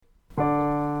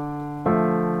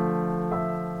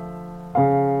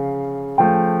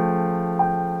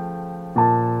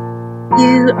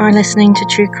You are listening to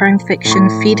True Crime Fiction,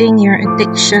 feeding your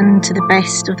addiction to the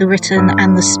best of the written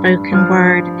and the spoken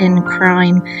word in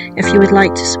crime. If you would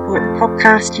like to support the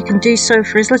podcast, you can do so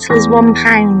for as little as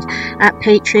 £1 at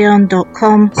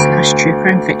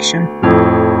patreon.com/truecrimefiction.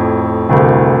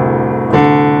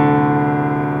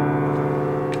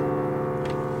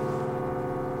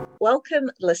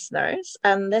 Welcome, listeners,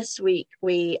 and this week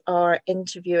we are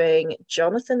interviewing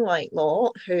Jonathan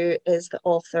Whitelaw, who is the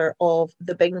author of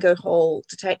The Bingo Hall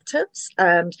Detectives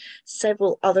and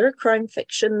several other crime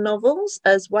fiction novels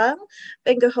as well.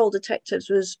 Bingo Hall Detectives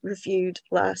was reviewed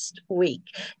last week.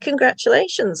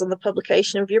 Congratulations on the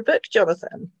publication of your book,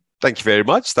 Jonathan. Thank you very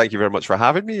much. Thank you very much for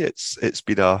having me. It's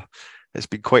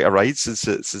been quite a ride since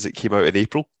it came out in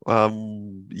April.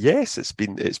 Yes, it's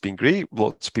been great.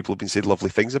 Lots of people have been saying lovely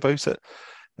things about it,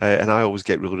 and I always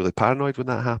get really, really paranoid when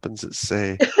that happens. It's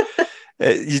you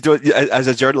don't, as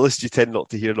a journalist, you tend not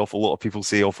to hear an awful lot of people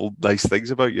say awful nice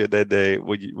things about you. And then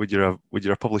when you're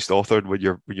a published author and when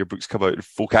your books come out and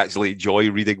folk actually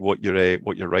enjoy reading what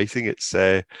you're writing,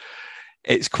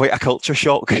 it's quite a culture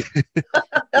shock.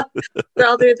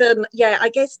 Rather than, I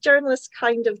guess journalists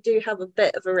kind of do have a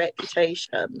bit of a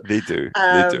reputation. They do.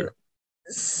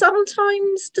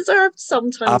 Sometimes deserved,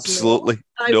 sometimes absolutely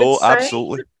not,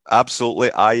 absolutely.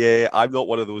 I'm not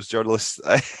one of those journalists,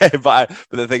 but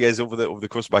the thing is, over the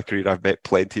course of my career, I've met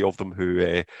plenty of them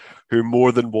who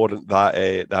more than warrant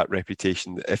that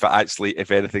reputation. If I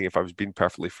was being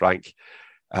perfectly frank,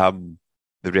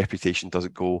 the reputation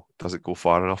doesn't go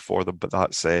far enough for them, but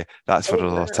that's for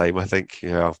another time, I think.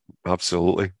 Yeah,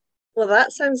 absolutely. Well,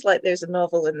 that sounds like there's a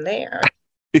novel in there.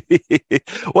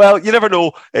 Well, you never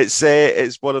know.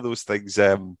 It's one of those things.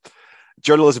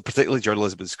 Journalism, particularly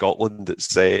journalism in Scotland,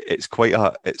 it's a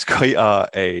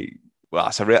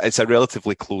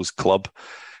relatively closed club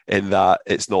in that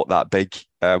it's not that big.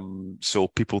 So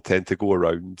people tend to go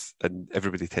around, and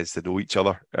everybody tends to know each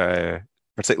other.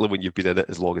 Particularly when you've been in it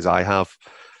as long as I have,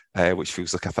 which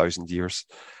feels like 1,000 years.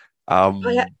 I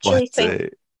actually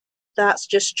think that's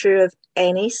just true of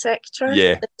any sector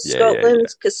in Scotland,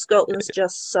 because Scotland's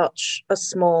just such a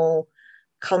small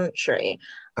country.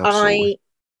 Absolutely.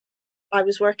 I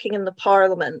was working in the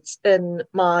Parliament in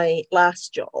my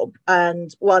last job,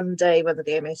 and one day one of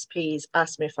the MSPs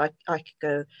asked me if I could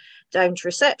go down to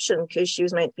reception because she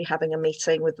was meant to be having a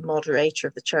meeting with the moderator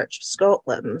of the Church of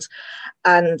Scotland.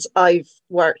 And I've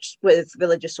worked with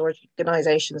religious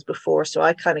organisations before, so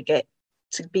I kind of get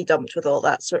to be dumped with all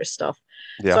that sort of stuff.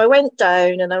 Yeah. So I went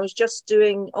down and I was just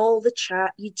doing all the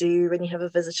chat you do when you have a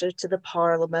visitor to the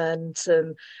Parliament,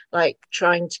 and like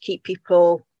trying to keep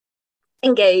people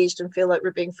engaged and feel like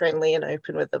we're being friendly and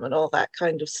open with them and all that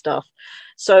kind of stuff.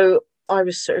 So I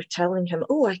was sort of telling him,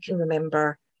 I can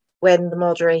remember when the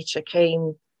moderator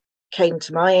came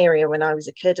to my area when I was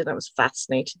a kid, and I was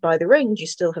fascinated by the ring. Do you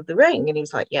still have the ring? And he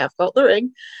was like, yeah, I've got the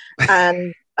ring.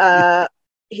 And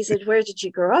he said, where did you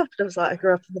grow up? And I was like, I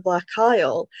grew up in the Black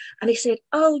Isle. And he said,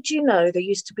 do you know, there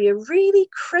used to be a really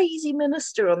crazy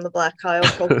minister on the Black Isle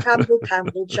called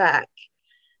Campbell Jack.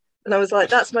 And I was like,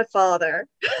 that's my father.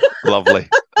 Lovely.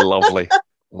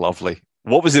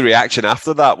 What was the reaction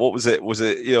after that? What was it? Was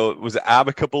it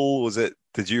amicable?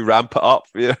 Did you ramp it up?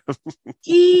 Yeah.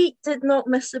 He did not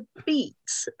miss a beat.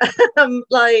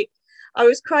 I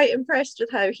was quite impressed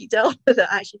with how he dealt with it,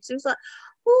 actually. Because he was like,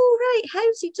 right,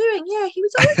 how's he doing? Yeah, he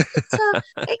was always a bit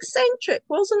eccentric,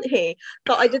 wasn't he?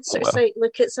 But I did sort of say,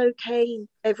 look, it's okay.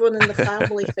 Everyone in the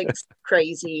family thinks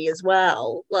crazy as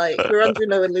well. Like, we're under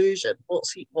no illusion what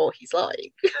he's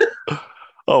like.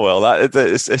 Oh well,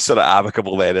 it's sort of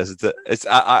amicable then, isn't it?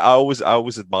 I always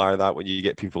admire that when you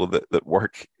get people that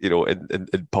work,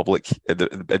 in public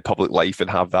life and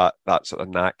have that sort of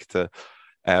knack to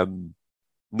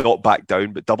not back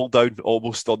down but double down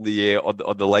almost on the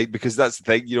line, because that's the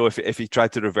thing. If he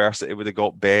tried to reverse it would have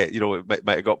got better. It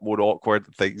might have got more awkward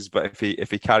and things. But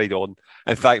if he carried on,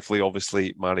 and thankfully,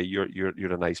 obviously, Mary,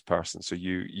 you're a nice person, so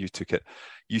you took it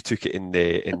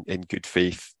in good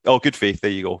faith. Oh, good faith.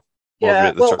 There you go.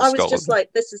 Yeah, well, I was just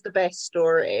like, this is the best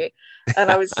story. And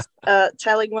I was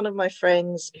telling one of my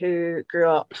friends who grew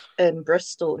up in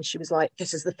Bristol, and she was like,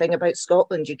 this is the thing about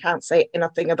Scotland. You can't say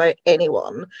anything about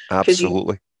anyone.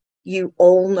 Absolutely. You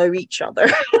all know each other.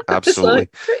 Absolutely.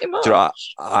 Like, pretty much.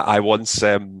 I once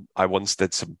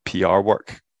did some PR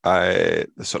work, the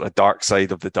sort of dark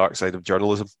side of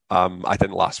journalism. I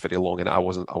didn't last very long, and I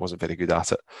wasn't very good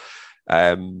at it.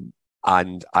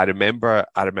 And I remember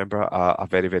a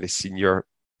very, very senior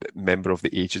member of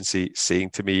the agency saying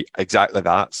to me exactly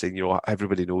that, saying,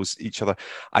 everybody knows each other.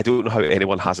 I don't know how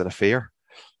anyone has an affair.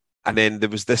 And then there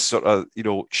was this sort of,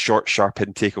 short, sharp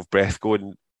intake of breath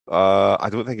going, I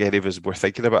don't think any of us were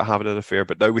thinking about having an affair,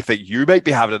 but now we think you might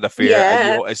be having an affair,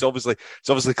 yeah. and it's obviously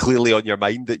clearly on your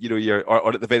mind that you're,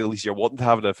 or at the very least you're wanting to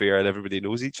have an affair, and everybody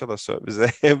knows each other. So it was,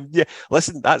 yeah.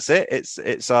 Listen, that's it. It's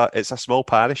a small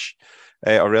parish,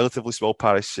 a relatively small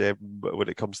parish when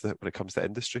it comes to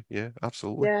industry. Yeah,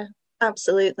 absolutely. Yeah,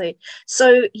 absolutely.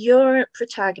 So your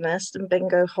protagonist in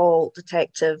Bingo Hall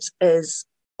Detectives is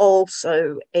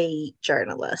also a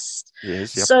journalist.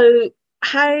 Yes, yep. So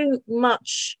how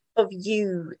much of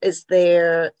you is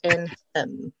there in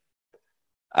him?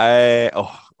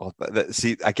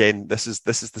 See, again, this is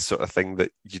the sort of thing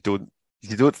that you don't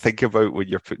think about when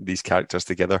you're putting these characters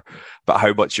together, but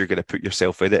how much you're going to put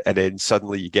yourself in it, and then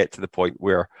suddenly you get to the point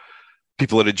where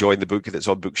people are enjoying the book and it's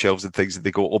on bookshelves and things, and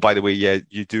they go, "Oh, by the way, yeah,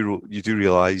 you do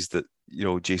realize that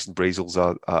Jason Brazel's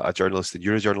a journalist and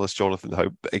you're a journalist,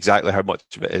 Jonathan. Exactly how much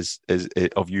of it is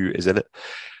of you is in it?"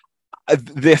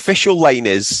 The official line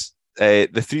is.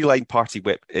 The three-line party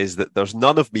whip is that there's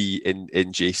none of me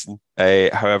in Jason.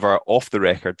 However, off the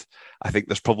record, I think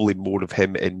there's probably more of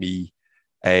him in me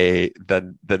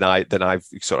than I've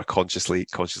sort of consciously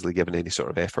given any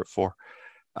sort of effort for.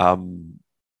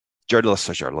 Journalists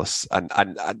are journalists, and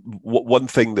one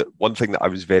thing that I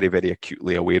was very, very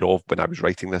acutely aware of when I was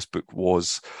writing this book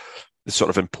was the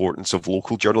sort of importance of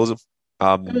local journalism.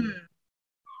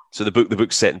 So the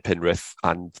book's set in Penrith,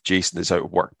 and Jason is out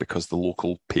of work because the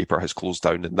local paper has closed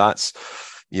down, and that's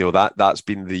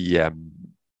been the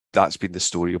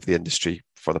story of the industry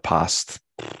for the past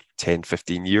 10,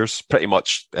 15 years, pretty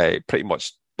much,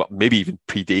 but maybe even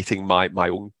predating my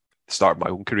own start of my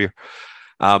own career.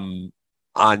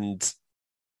 And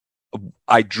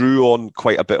I drew on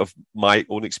quite a bit of my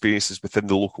own experiences within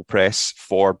the local press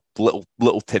for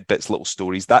little tidbits, little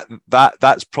stories. That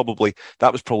was probably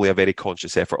a very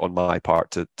conscious effort on my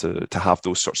part to have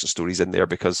those sorts of stories in there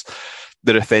because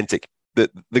they're authentic. The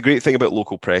great thing about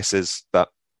local press is that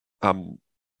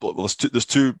there's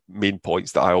two main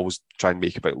points that I always try and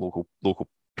make about local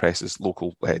presses,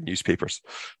 local newspapers.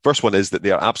 First one is that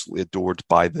they are absolutely adored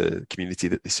by the community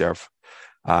that they serve.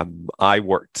 I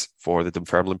worked for the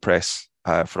Dunfermline Press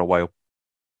for a while,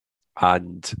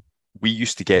 and we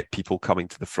used to get people coming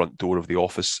to the front door of the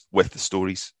office with the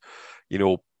stories.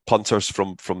 Punters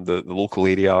from the local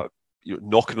area,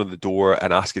 knocking on the door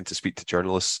and asking to speak to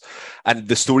journalists, and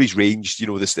the stories ranged.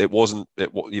 It wasn't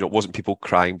people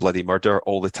crying bloody murder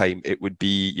all the time. It would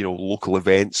be local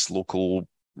events, local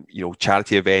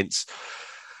charity events.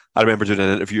 I remember doing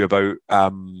an interview about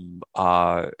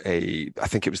I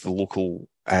think it was the local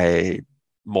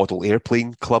model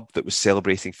airplane club that was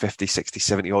celebrating 50, 60,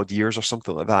 70 odd years or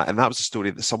something like that. And that was a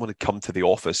story that someone had come to the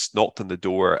office, knocked on the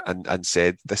door and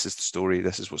said, "This is the story.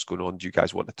 This is what's going on. Do you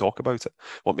guys want to talk about it?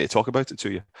 Want me to talk about it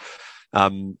to you?"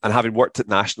 And having worked at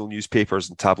national newspapers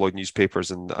and tabloid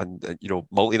newspapers and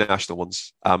multinational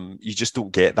ones, you just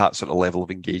don't get that sort of level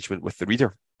of engagement with the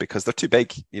reader because they're too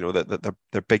big.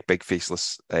 They're big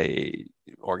faceless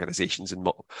organisations and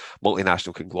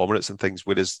multinational conglomerates and things.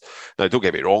 Whereas, now don't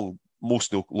get me wrong,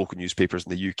 most local newspapers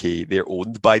in the UK, they're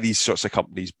owned by these sorts of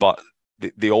companies, but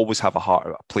they always have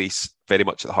a place very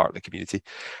much at the heart of the community.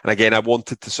 And again, I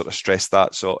wanted to sort of stress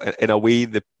that. So in a way,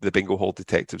 the Bingo Hall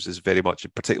Detectives is very much,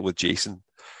 in particular with Jason,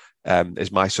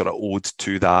 is my sort of ode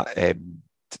to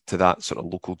that sort of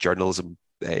local journalism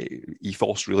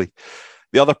ethos, really.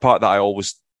 The other part that I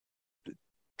always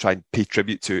try and pay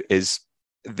tribute to is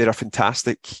they're a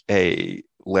fantastic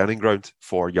learning ground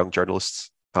for young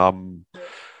journalists.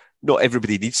 Not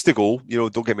everybody needs to go.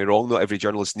 Don't get me wrong. Not every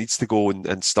journalist needs to go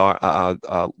and start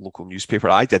a local newspaper.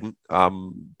 I didn't,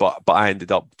 but I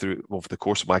ended up over the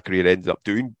course of my career, ended up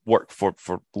doing work for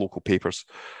local papers.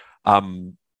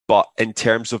 But in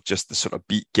terms of just the sort of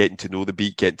beat, getting to know the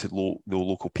beat, getting to know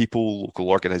local people, local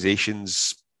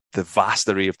organisations, the vast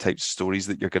array of types of stories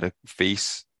that you're going to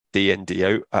face day in,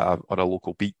 day out on a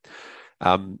local beat.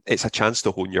 It's a chance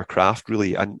to hone your craft,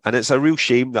 really. And it's a real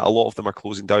shame that a lot of them are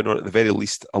closing down, or at the very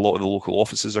least, a lot of the local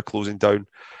offices are closing down.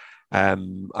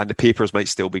 And the papers might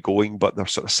still be going, but they're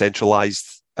sort of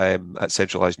centralised at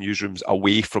centralised newsrooms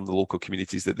away from the local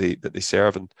communities that they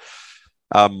serve. And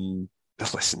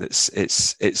listen,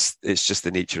 it's just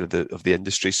the nature of the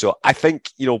industry. So I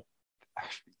think you'll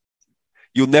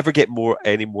never get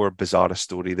any more bizarre a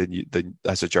story than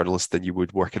as a journalist than you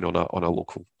would working on a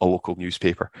local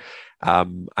newspaper.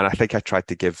 And I think I tried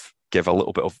to give a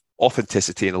little bit of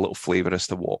authenticity and a little flavour as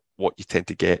to what you tend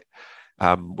to get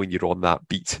when you're on that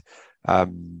beat.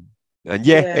 And they're a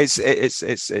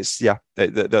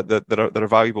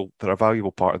valuable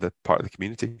part of the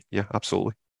community. Yeah,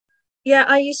 absolutely. Yeah,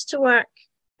 I used to work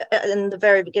in the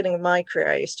very beginning of my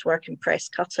career, I used to work in press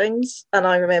cuttings, and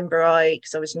I remember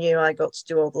because I was new, I got to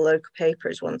do all the local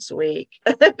papers once a week.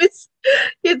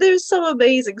 There's some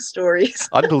amazing stories.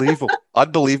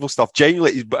 Unbelievable stuff.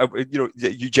 Genuinely,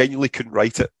 you genuinely couldn't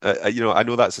write it. I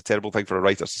know that's a terrible thing for a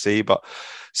writer to say, but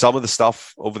some of the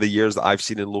stuff over the years that I've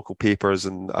seen in local papers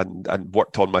and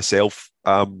worked on myself,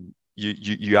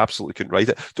 you absolutely couldn't write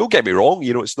it. Don't get me wrong.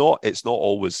 It's not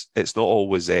always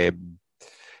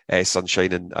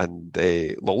sunshine and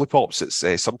lollipops.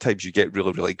 It's sometimes you get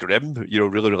really, really grim,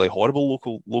 really, really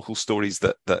horrible local stories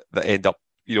that end up,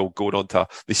 going on to,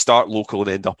 they start local and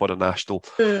end up on a national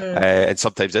and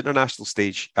sometimes international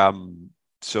stage.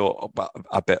 So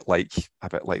a bit like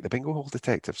the Bingo Hall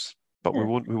Detectives, but we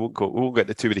won't get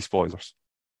into too many spoilers.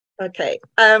 Okay.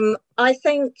 I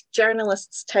think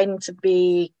journalists tend to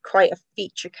be quite a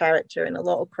feature character in a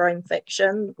lot of crime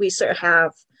fiction. We sort of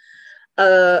have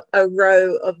a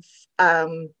row of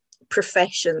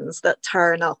professions that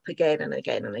turn up again and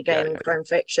again and again in crime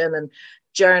fiction, and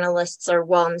journalists are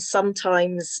one.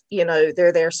 Sometimes,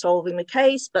 they're there solving the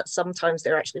case, but sometimes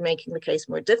they're actually making the case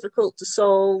more difficult to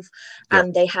solve,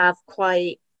 and they have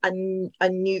quite a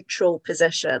neutral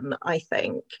position, I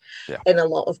think, in a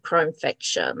lot of crime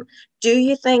fiction. Do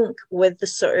you think, with the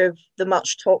sort of the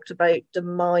much talked about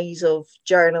demise of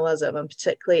journalism, and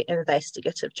particularly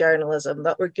investigative journalism,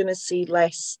 that we're going to see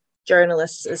less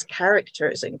journalists as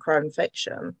characters in crime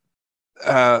fiction?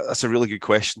 That's a really good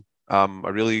question.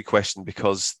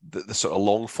 Because the sort of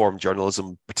long form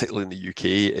journalism, particularly in the UK,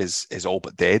 is all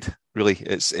but dead. Really,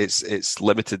 it's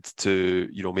limited to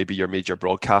maybe your major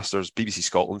broadcasters. BBC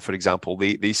Scotland, for example,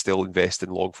 they still invest in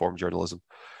long form journalism,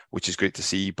 which is great to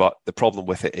see. But the problem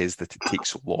with it is that it takes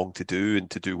so long to do and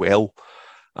to do well.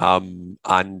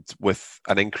 And with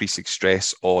an increasing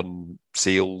stress on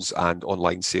sales and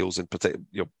online sales in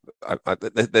particular,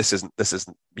 this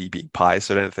isn't me being pious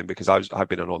or anything, because I've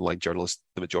been an online journalist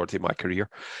the majority of my career,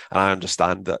 and I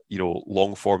understand that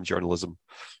long form journalism,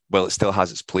 well, it still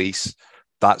has its place.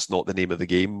 That's not the name of the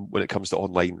game when it comes to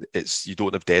online. You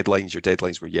don't have deadlines. Your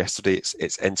deadlines were yesterday.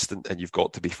 It's instant, and you've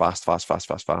got to be fast. As a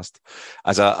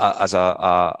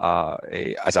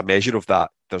measure of that,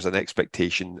 there's an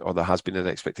expectation, or there has been an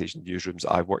expectation in newsrooms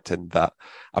that I've worked in, that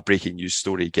a breaking news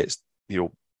story gets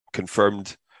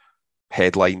confirmed,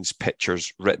 headlines,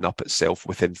 pictures written up itself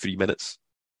within 3 minutes,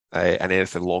 and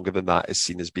anything longer than that is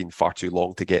seen as being far too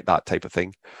long to get that type of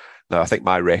thing. Now, I think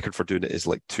my record for doing it is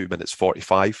like 2 minutes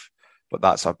 45. But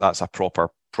that's a proper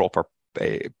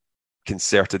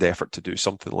concerted effort to do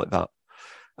something like that.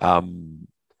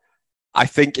 I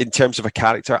think in terms of a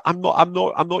character, I'm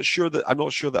not sure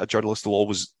that a journalist will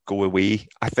always go away.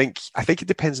 I think it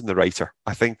depends on the writer.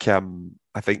 I think the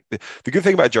good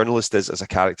thing about a journalist is, as a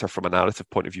character from a narrative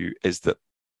point of view, is that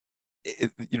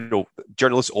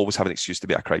journalists always have an excuse to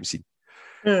be at a crime scene.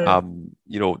 When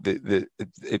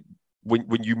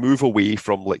you move away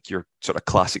from like your sort of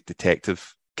classic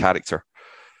detective character,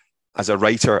 as a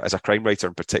writer, as a crime writer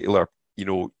in particular,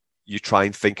 you try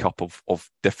and think up of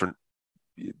different,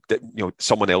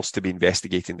 someone else to be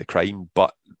investigating the crime.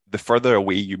 But the further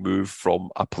away you move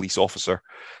from a police officer,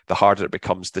 the harder it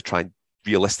becomes to try and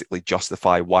realistically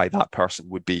justify why that person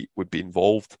would be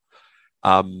involved.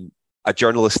 A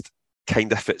journalist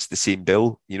kind of fits the same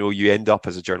bill. You end up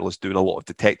as a journalist doing a lot of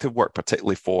detective work,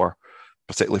 particularly for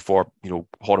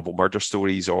horrible murder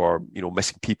stories, or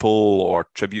missing people, or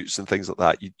tributes and things like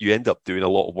that. You end up doing a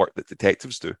lot of work that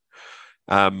detectives do,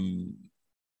 and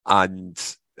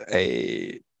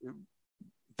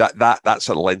that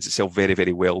sort of lends itself very,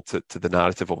 very well to the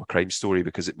narrative of a crime story,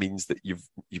 because it means that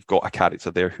you've got a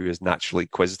character there who is naturally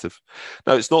inquisitive.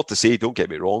 Now, it's not to say, don't get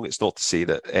me wrong, it's not to say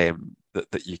that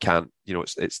that you can't,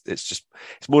 it's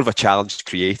more of a challenge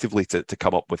creatively to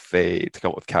come up with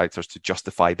characters to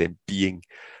justify them being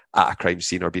at a crime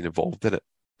scene or being involved in it.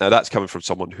 Now, that's coming from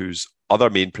someone whose other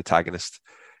main protagonist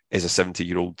is a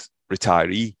 70-year-old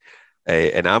retiree,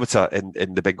 in Amita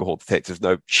in the Bingo Hall Detectives.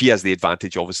 Now, she has the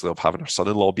advantage, obviously, of having her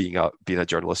son-in-law being a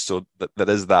journalist, so there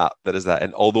is that.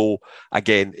 And although,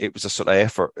 again, it was a sort of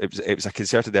effort, it was a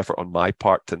concerted effort on my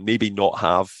part to maybe not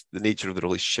have the nature of the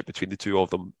relationship between the two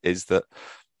of them, is that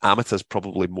Amita's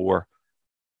probably more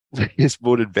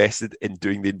invested in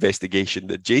doing the investigation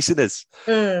than Jason is.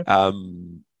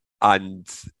 And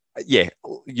yeah,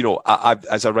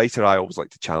 as a writer, I always like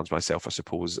to challenge myself, I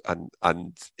suppose, and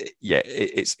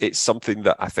it's something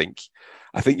that I think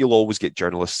you'll always get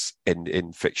journalists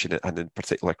in fiction, and in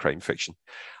particular crime fiction.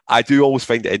 I do always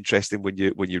find it interesting when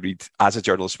you read, as a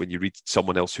journalist, when you read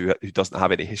someone else who doesn't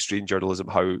have any history in journalism,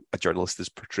 how a journalist is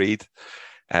portrayed,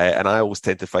 and I always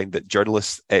tend to find that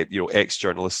journalists,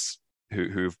 ex-journalists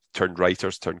who've turned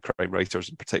writers, turned crime writers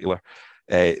in particular.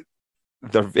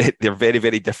 They're very,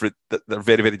 very different. They're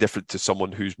very, very different to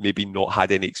someone who's maybe not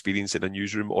had any experience in a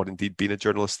newsroom or indeed been a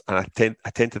journalist. And I tend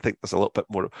to think there's a little bit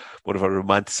more of a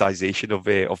romanticisation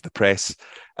of the press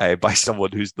by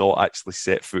someone who's not actually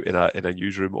set foot in a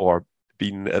newsroom or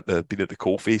been at the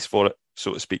coalface for it,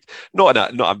 so to speak. Not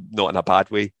in a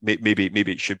bad way.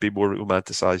 Maybe it should be more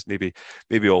romanticised.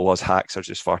 Maybe all us hacks are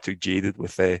just far too jaded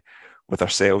with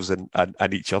ourselves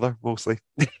and each other mostly.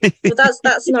 Well,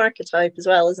 that's an archetype as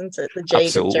well, isn't it? The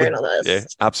jaded journalist. Yeah,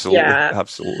 absolutely. Yeah.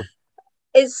 Absolutely.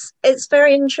 It's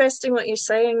very interesting what you're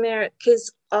saying there,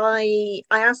 because I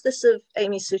asked this of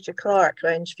Amy Suter Clark, who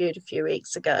I interviewed a few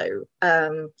weeks ago.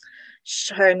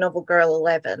 Her novel Girl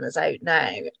 11 is out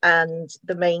now, and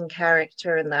the main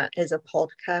character in that is a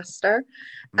podcaster.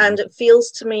 Mm-hmm. And it feels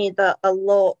to me that a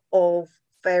lot of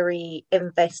very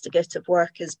investigative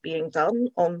work is being done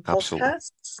on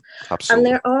podcasts. Absolutely. And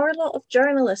there are a lot of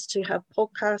journalists who have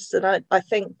podcasts, and I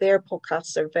think their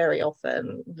podcasts are very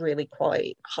often really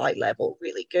quite high level,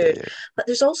 really good. Yeah. But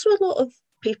there's also a lot of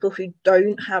people who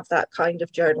don't have that kind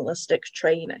of journalistic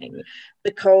training,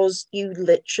 because you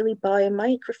literally buy a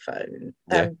microphone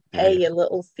and pay a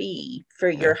little fee for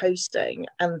your hosting,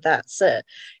 and that's it.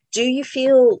 Do you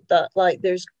feel that like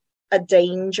there's a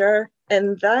danger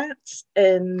in that?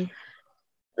 In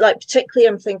like, particularly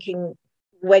I'm thinking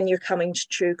when you're coming to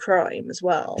true crime as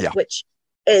well, which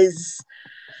is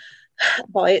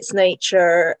by its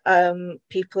nature,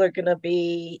 people are going to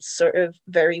be sort of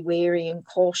very wary and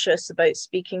cautious about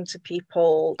speaking to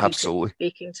people. Absolutely.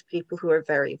 Speaking to people who are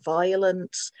very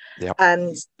violent. Yep.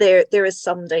 And there is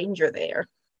some danger there.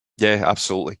 Yeah,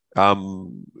 absolutely.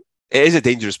 It is a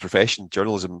dangerous profession,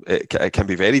 journalism. It can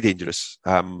be very dangerous.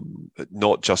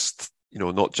 Not just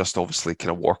obviously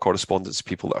kind of war correspondents,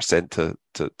 people that are sent to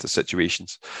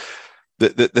situations.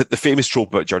 The famous trope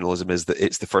about journalism is that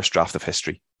it's the first draft of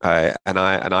history, and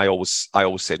I always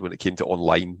said when it came to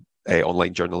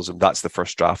online journalism, that's the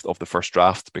first draft of the first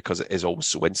draft, because it is always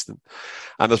so instant.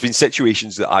 And there's been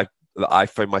situations that I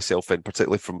found myself in,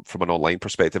 particularly from an online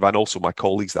perspective, and also my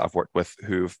colleagues that I've worked with,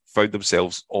 who've found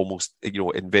themselves almost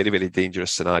in very, very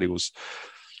dangerous scenarios,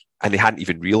 and they hadn't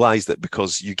even realised it,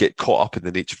 because you get caught up in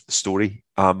the nature of the story.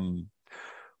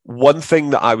 One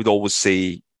thing that I would always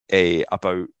say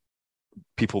about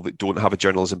people that don't have a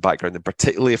journalism background, and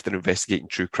particularly if they're investigating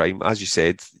true crime, as you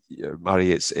said,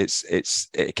 Mari,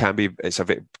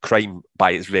 crime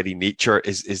by its very nature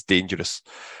is dangerous.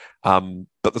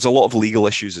 But there's a lot of legal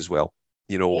issues as well.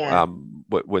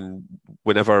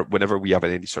 Whenever we have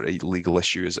any sort of legal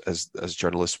issue as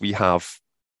journalists, we have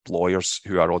lawyers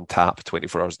who are on tap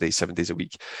 24 hours a day, 7 days a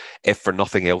week, if for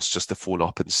nothing else, just to phone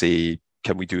up and say,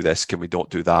 can we do this? Can we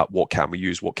not do that? What can we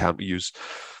use? What can't we use?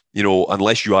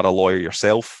 Unless you are a lawyer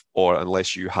yourself, or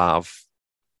unless you have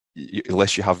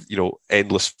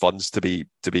endless funds to be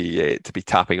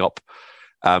tapping up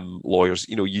lawyers,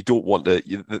 you don't want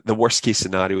the worst case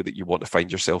scenario that you want to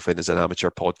find yourself in as an amateur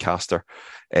podcaster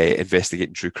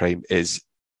investigating true crime is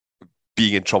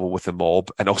being in trouble with the mob,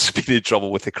 and also being in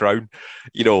trouble with the Crown,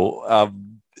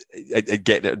 and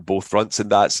getting it on both fronts. And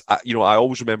that's, I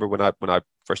always remember when I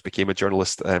first became a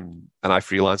journalist, and I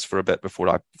freelanced for a bit before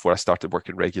I started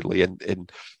working regularly in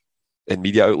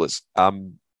media outlets.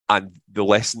 And the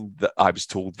lesson that I was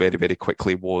told very, very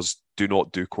quickly was, do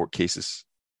not do court cases.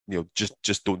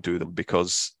 Just don't do them,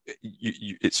 because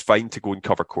it's fine to go and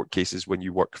cover court cases when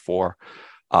you work for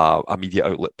a media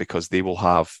outlet, because they will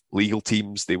have legal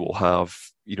teams, they will have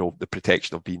the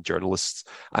protection of being journalists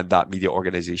and that media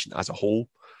organization as a whole.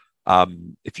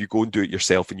 If you go and do it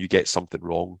yourself and you get something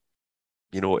wrong,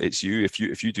 it's you. If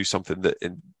you do something that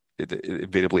it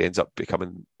invariably ends up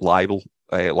becoming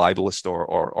libelous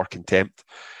or contempt,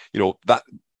 that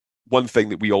one thing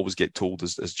that we always get told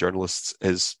as journalists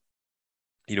is,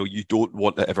 you don't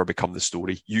want to ever become the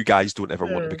story. You guys don't ever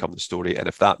want to become the story. And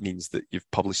if that means that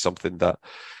you've published something that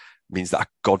means that,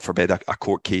 God forbid, a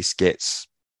court case gets,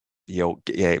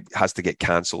 has to get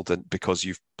cancelled, and because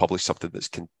you've published something that's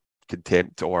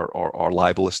contempt or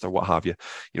libelous or what have you,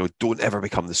 don't ever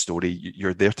become the story.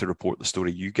 You're there to report the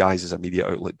story. You guys as a media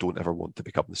outlet don't ever want to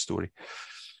become the story.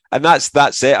 And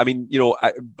that's it. I mean,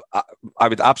 I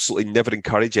would absolutely never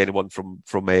encourage anyone from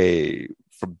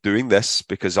doing this,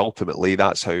 because ultimately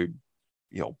that's how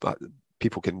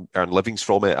people can earn livings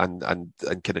from it and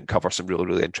can uncover some really,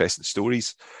 really interesting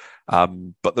stories.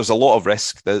 But there's a lot of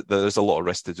risk. There's a lot of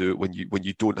risk to do it when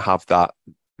you don't have that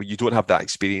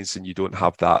experience, and you don't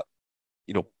have that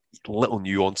little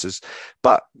nuances.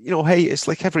 But hey, it's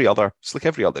like every other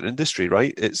industry,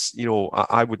 right? It's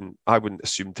I wouldn't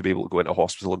assume to be able to go into a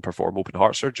hospital and perform open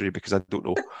heart surgery because I don't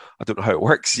know how it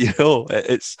works.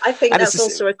 It's I think that's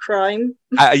also a crime.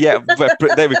 Yeah,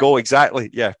 there we go. Exactly.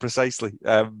 Yeah, precisely.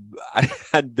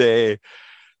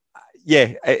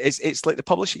 Yeah, it's like the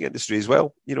publishing industry as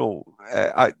well.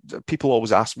 People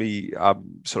always ask me,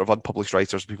 sort of unpublished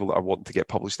writers, people that are wanting to get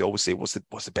published, they always say, "What's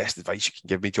the best advice you can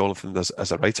give me, Jonathan,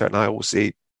 as a writer?" And I always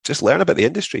say, just learn about the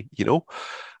industry. It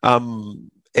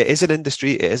is an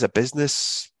industry, it is a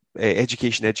business.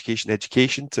 Education,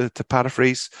 to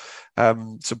paraphrase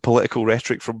some political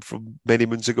rhetoric from many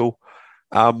moons ago.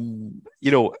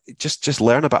 Just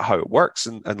learn about how it works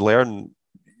and learn.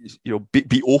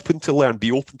 Be open to learn,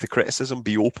 be open to criticism,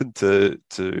 be open to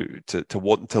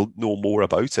wanting to know more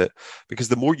about it, because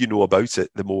the more you know about it,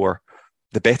 the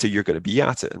better you're going to be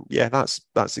at it. And yeah,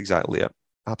 that's exactly it.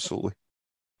 Absolutely.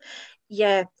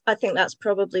 Yeah, I think that's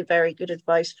probably very good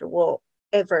advice for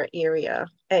whatever area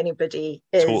anybody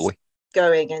is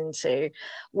going into.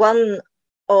 One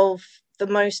of the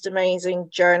most amazing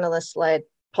journalist-led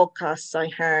podcasts I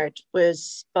heard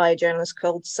was by a journalist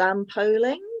called Sam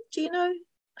Poling. Do you know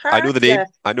her? I know the name. Yeah.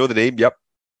 I know the name. Yep.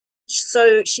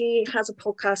 So she has a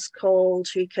podcast called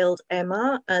Who Killed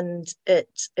Emma, and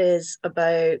it is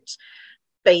about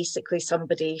basically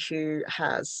somebody who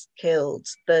has killed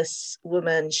this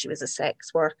woman. She was a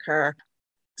sex worker.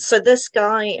 So this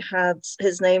guy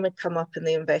his name had come up in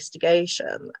the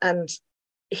investigation, and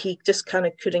he just kind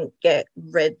of couldn't get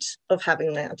rid of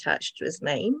having that attached to his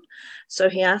name. So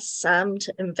he asked Sam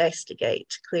to investigate,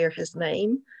 to clear his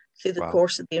name. Through the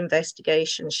course of the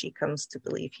investigation, she comes to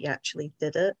believe he actually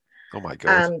did it. Oh my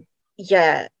God. And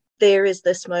yeah, there is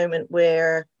this moment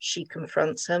where she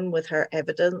confronts him with her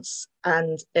evidence,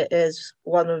 and it is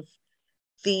one of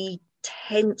the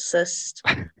tensest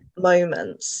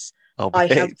moments I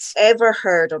have ever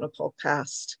heard on a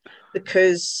podcast,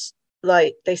 because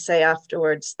like they say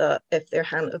afterwards that if there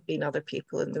hadn't have been other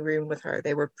people in the room with her,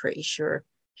 they were pretty sure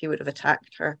he would have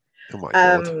attacked her. Oh my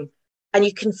God. And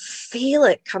you can feel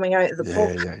it coming out of the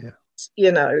podcast,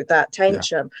 that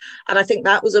tension. Yeah. And I think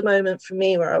that was a moment for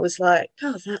me where I was like,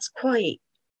 oh,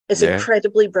 it's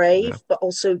incredibly brave, but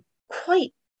also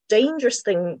quite dangerous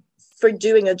thing for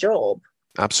doing a job.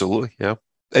 Absolutely, yeah.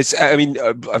 I mean,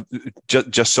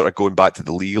 just sort of going back to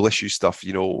the legal issue stuff,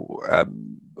 when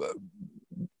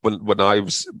I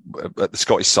was at the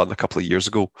Scottish Sun a couple of years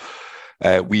ago,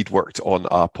 we'd worked on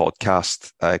a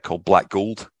podcast called Black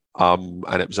Gold. And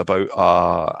it was about,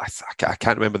 I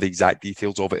can't remember the exact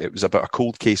details of it. It was about a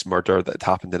cold case murder that had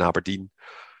happened in Aberdeen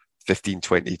 15,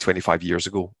 20, 25 years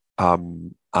ago.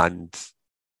 And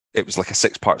it was like a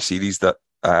 6-part series that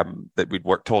we'd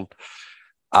worked on.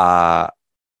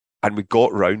 And we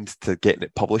got round to getting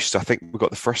it published. So I think we got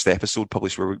the first episode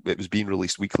published where it was being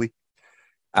released weekly.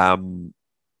 And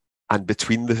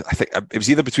between I think it was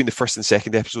either between the first and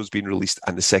second episodes being released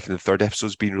and the second and third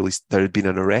episodes being released, there had been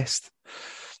an arrest.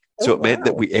 So it meant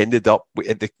that we ended up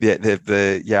with I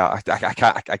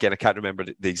can't remember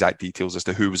the exact details as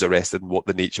to who was arrested and what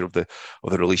the nature of the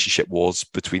relationship was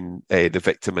between the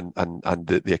victim and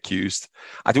the accused.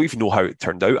 I don't even know how it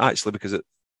turned out actually, because it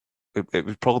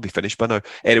would probably be finished by now.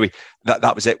 Anyway,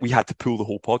 that was it. We had to pull the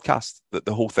whole podcast.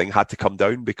 The whole thing had to come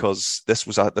down because this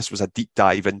was a deep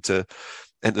dive into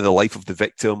the life of the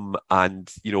victim,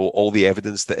 and all the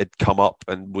evidence that had come up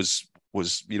and was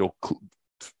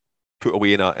put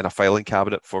away in a filing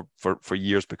cabinet for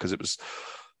years because it was,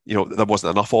 there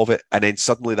wasn't enough of it. And then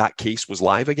suddenly that case was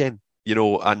live again,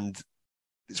 and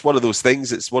it's one of those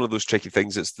things. It's one of those tricky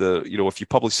things. It's if you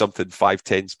publish something 5,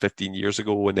 10, 15 years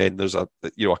ago and then there's a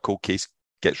cold case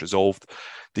gets resolved,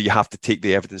 do you have to take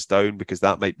the evidence down because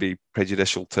that might be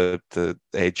prejudicial to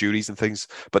juries and things?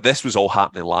 But this was all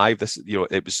happening live. This,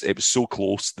 it was so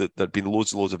close that there'd been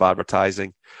loads and loads of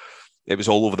advertising. It was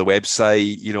all over the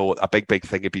website. A big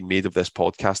thing had been made of this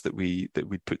podcast that we'd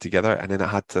put together, and then it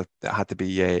had to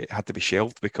be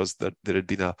shelved because there'd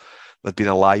been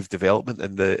a live development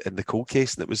in the cold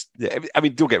case, and it was. I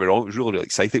mean, don't get me wrong, it was really, really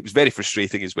exciting. It was very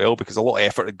frustrating as well because a lot of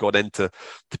effort had gone into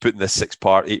putting this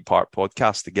 6-part, 8-part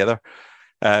podcast together,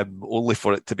 only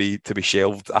for it to be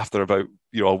shelved after about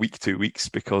a week, 2 weeks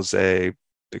because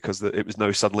it was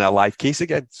now suddenly a live case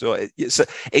again. So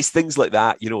it's things like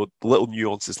that, little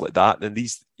nuances like that. And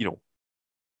these,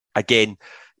 again,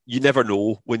 you never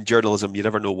know when journalism, you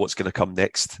never know what's going to come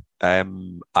next.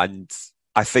 And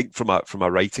I think from a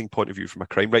writing point of view, from a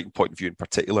crime writing point of view in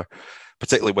particular,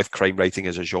 particularly with crime writing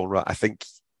as a genre, I think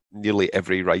nearly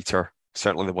every writer,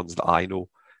 certainly the ones that I know,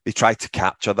 they try to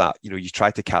capture that, you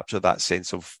try to capture that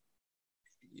sense of,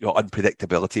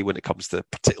 unpredictability when it comes to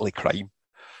particularly crime.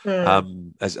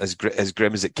 As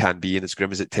grim as it can be, and as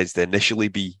grim as it tends to initially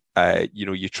be,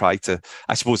 you try to.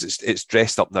 I suppose it's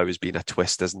dressed up now as being a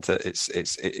twist, isn't it?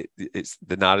 It's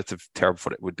the narrative term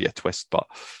for it would be a twist, but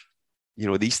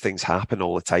these things happen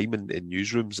all the time in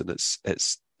newsrooms, and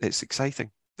it's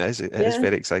exciting. It is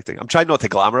very exciting. I'm trying not to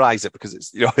glamorize it because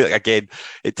it's again,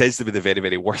 it tends to be the very,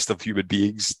 very worst of human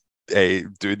beings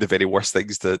doing the very worst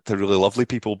things to really lovely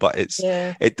people, but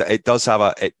it does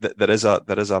have there is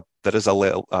a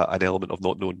little an element of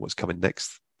not knowing what's coming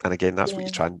next, and again that's what you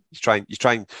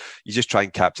just try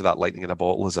and capture that lightning in a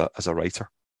bottle as a writer.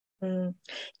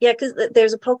 Yeah, because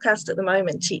there's a podcast at the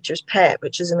moment, Teacher's Pet,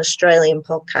 which is an Australian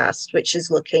podcast, which is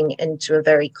looking into a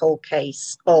very cold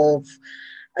case of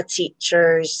a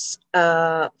teacher's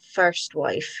first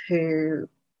wife who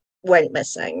went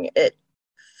missing. It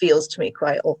feels to me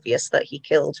quite obvious that he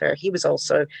killed her. He was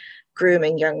also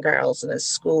grooming young girls in his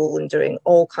school and doing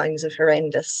all kinds of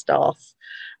horrendous stuff.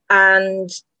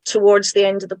 And towards the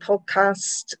end of the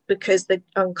podcast, because they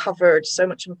uncovered so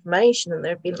much information and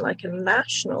there'd been like a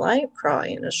national outcry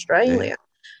in Australia,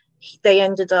 they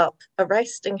ended up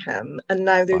arresting him. And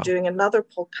now they're doing another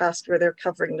podcast where they're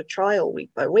covering the trial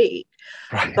week by week.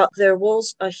 Right. But there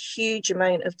was a huge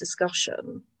amount of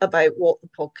discussion about what the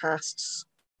podcast's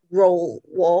role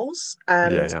was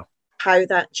and how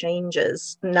that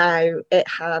changes now. It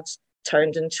had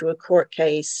turned into a court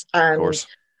case, and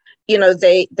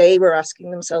they were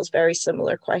asking themselves very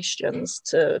similar questions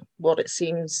to what it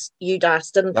seems you'd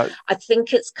asked. And I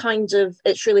think it's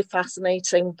really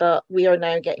fascinating that we are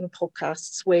now getting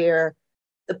podcasts where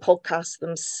the podcast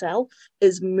themselves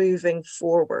is moving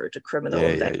forward a criminal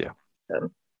investigation.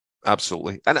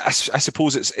 Absolutely. And I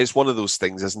suppose it's one of those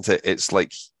things, isn't it? It's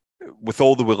like, with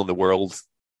all the will in the world,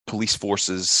 police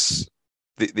forces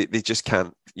they just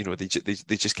can't, they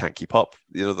just can't keep up.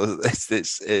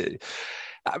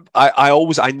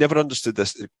 I never understood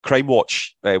this. Crime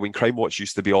Watch, when Crime Watch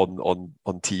used to be on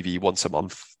TV once a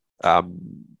month,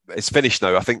 it's finished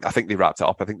now. I think they wrapped it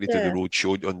up. I think they do the road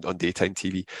show on daytime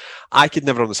TV. I could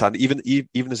never understand,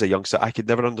 even as a youngster, I could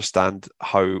never understand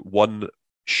how one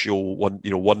show,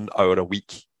 1 hour a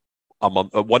week, a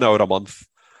month, 1 hour a month,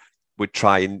 would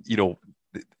try and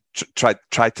try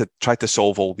to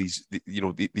solve all these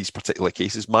these particular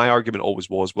cases. My argument always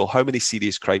was, well, how many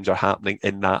serious crimes are happening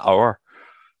in that hour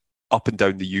up and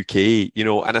down the UK?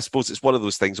 And I suppose it's one of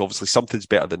those things. Obviously, something's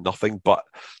better than nothing, but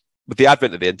with the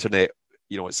advent of the internet,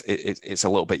 it's a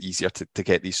little bit easier to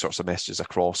get these sorts of messages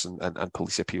across and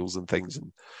police appeals and things.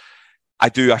 And I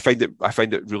find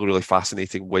it really, really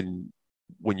fascinating when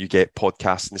you get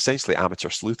podcasts and essentially amateur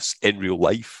sleuths in real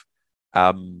life,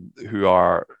 who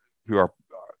are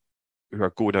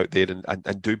going out there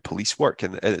and doing police work,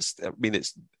 and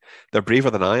they're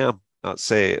braver than I am.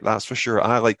 That's for sure.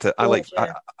 I like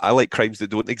crimes that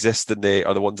don't exist, and they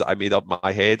are the ones that I made up in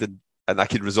my head and I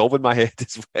can resolve in my head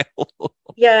as well.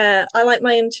 Yeah, I like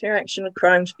my interaction with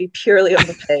crime to be purely on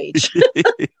the page.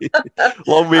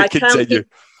 Long may it continue.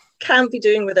 Can't be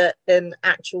doing with it in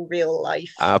actual real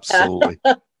life. Absolutely.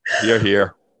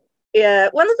 Here. Yeah,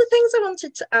 one of the things I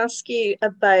wanted to ask you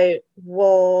about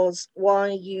was why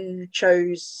you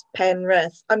chose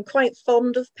Penrith. I'm quite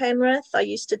fond of Penrith. I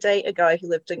used to date a guy who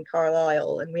lived in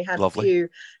Carlisle, and we had a few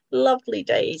lovely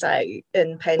days out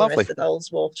in Penrith and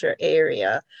Ullswater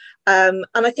area. And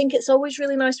I think it's always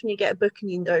really nice when you get a book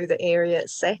and you know the area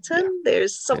it's set in.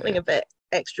 There's something a bit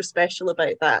extra special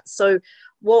about that. So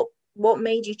what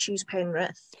made you choose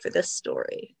Penrith for this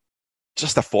story?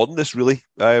 Just a fondness, really,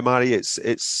 Mary. It's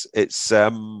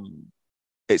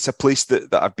a place that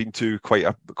I've been to quite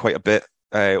a bit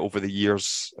over the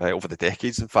years, over the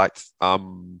decades. In fact, we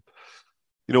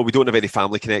don't have any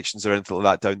family connections or anything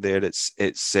like that down there.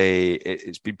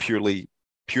 It's been purely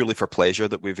for pleasure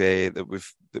that we've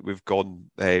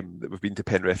gone, that we've been to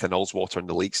Penrith and Ullswater and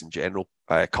the lakes in general,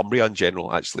 Cumbria in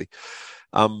general, actually.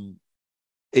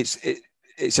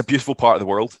 It's a beautiful part of the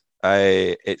world.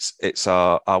 It's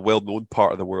a well-known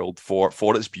part of the world for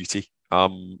its beauty.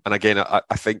 And again,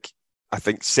 I think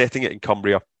setting it in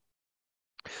Cumbria,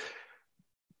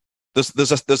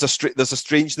 there's a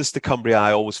strangeness to Cumbria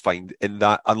I always find, in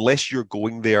that unless you're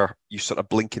going there, you sort of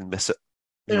blink and miss it.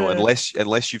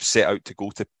 Unless you've set out to go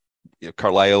to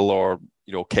Carlisle or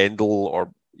Kendal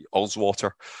or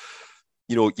Ullswater,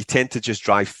 you tend to just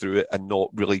drive through it and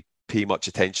not really pay much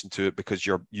attention to it, because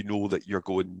that you're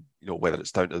going, whether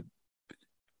it's down to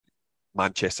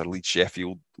Manchester, Leeds,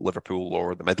 Sheffield, Liverpool,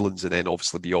 or the Midlands, and then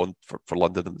obviously beyond for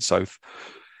London and the south.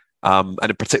 And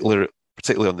in particularly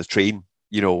on the train,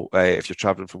 if you're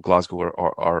traveling from Glasgow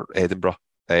or Edinburgh,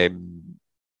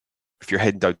 if you're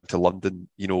heading down to London,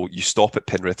 you know, you stop at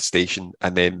Penrith Station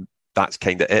and then that's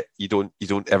kind of it. You don't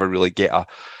ever really get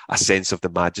a sense of the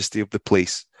majesty of the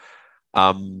place.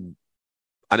 And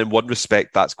in one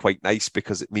respect, that's quite nice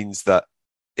because it means that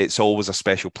it's always a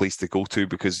special place to go to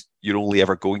because you're only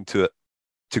ever going to it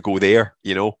to go there,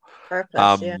 you know.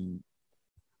 Purpose, yeah.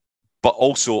 But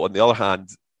also, on the other hand,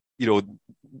 you know,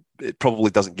 it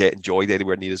probably doesn't get enjoyed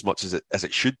anywhere near as much as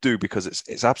it should do because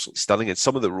it's absolutely stunning. And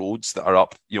some of the roads that are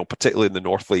up, you know, particularly in the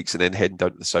North Lakes and then heading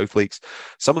down to the South Lakes,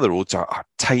 some of the roads are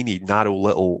tiny, narrow,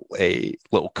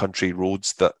 little country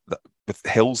roads that with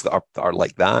hills that are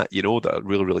like that, you know, that are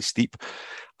really, really steep.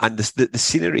 And the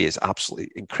scenery is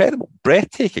absolutely incredible,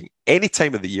 breathtaking. Any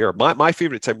time of the year, my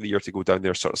favorite time of the year to go down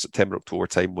there, sort of September, October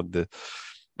time, when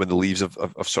the leaves have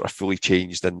sort of fully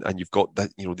changed and you've got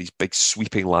that, you know, these big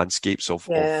sweeping landscapes of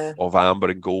amber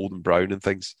and gold and brown and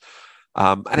things.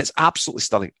 And it's absolutely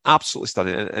stunning.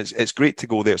 And it's great to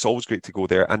go there. It's always great to go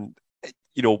there. And,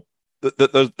 you know,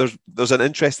 there's an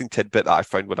interesting tidbit that I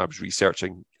found when I was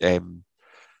researching the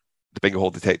Bingo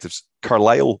Hall Detectives.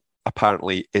 Carlisle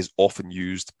apparently is often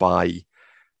used by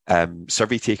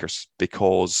survey takers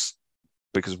because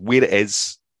where it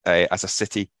is as a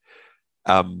city,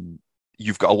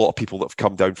 you've got a lot of people that have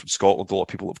come down from Scotland, a lot of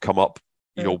people that have come up,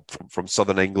 you know, from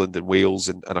southern England and Wales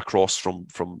and across from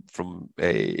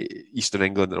eastern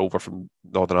England and over from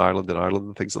Northern Ireland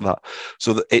and things like that.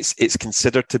 So that it's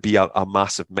considered to be a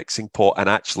massive mixing pot and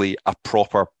actually a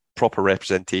proper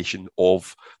representation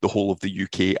of the whole of the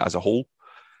UK as a whole.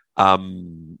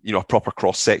 You know, a proper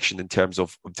cross section in terms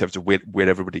of where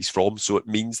everybody's from. So it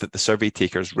means that the survey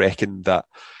takers reckon that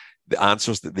the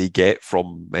answers that they get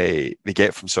from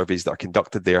surveys that are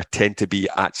conducted there tend to be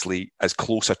actually as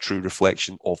close a true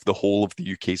reflection of the whole of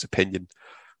the UK's opinion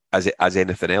as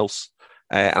anything else.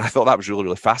 And I thought that was really,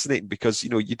 really fascinating because, you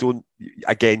know,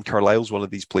 Carlisle's one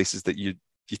of these places that you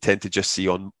tend to just see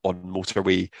on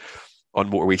motorway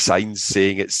signs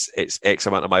saying it's X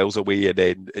amount of miles away and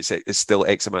then it's still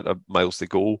X amount of miles to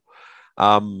go.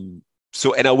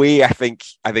 So in a way, I think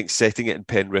setting it in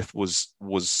Penrith was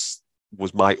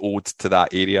my ode to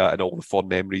that area and all the fond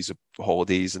memories of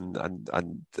holidays and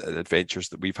adventures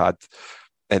that we've had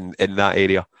in that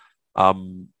area.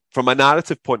 From a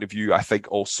narrative point of view, I think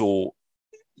also,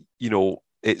 you know,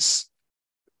 it's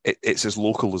as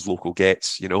local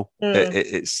gets, you know.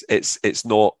 It's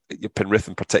not, Penrith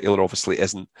in particular obviously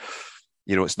isn't,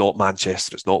 you know, it's not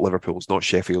Manchester, it's not Liverpool, it's not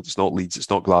Sheffield, it's not Leeds, it's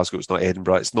not Glasgow, it's not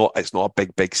Edinburgh, it's not a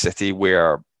big city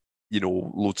where, you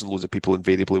know, loads and loads of people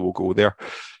invariably will go there.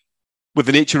 With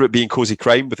the nature of it being cozy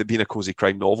crime, with it being a cozy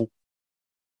crime novel,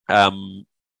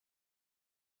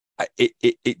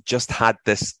 it just had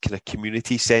this kind of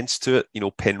community sense to it. You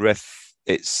know, Penrith,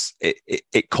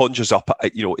 it conjures up,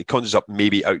 you know,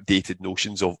 maybe outdated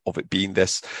notions of it being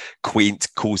this quaint,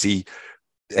 cozy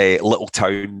little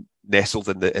town nestled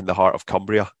in the heart of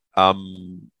Cumbria.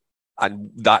 And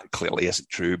that clearly isn't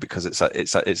true because it's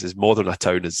as modern a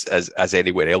town as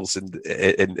anywhere else in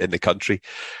the country.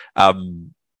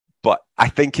 But I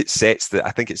think it sets the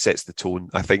tone.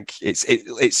 I think it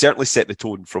certainly set the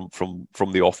tone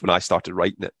from the off when I started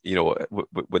writing it. You know,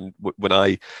 when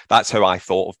that's how I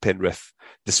thought of Penrith,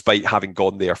 despite having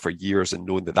gone there for years and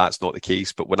knowing that that's not the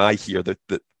case. But when I hear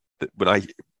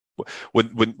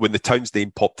when the town's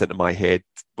name popped into my head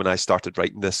when I started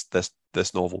writing this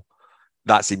novel,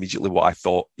 that's immediately what I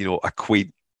thought. You know, a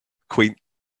quaint,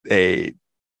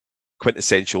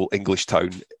 quintessential English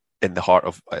town in the heart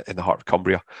of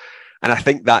Cumbria. And I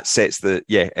think that sets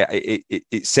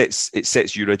it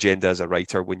sets your agenda as a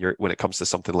writer when it comes to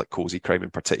something like cozy crime in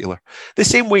particular. The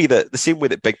same way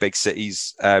that big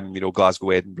cities, you know, Glasgow,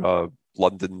 Edinburgh,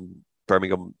 London,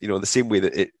 Birmingham, you know, the same way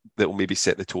that will maybe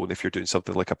set the tone if you're doing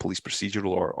something like a police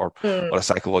procedural or a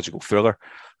psychological thriller.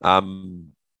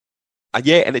 And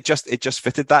it just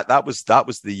fitted. That was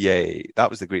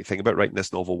the great thing about writing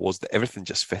this novel, was that everything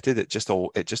just fitted. It just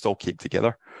all came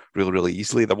together really, really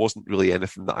easily. There wasn't really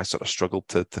anything that I sort of struggled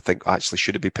to think, actually,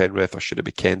 should it be Penrith or should it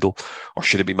be Kendal or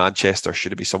should it be Manchester or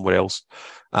should it be somewhere else?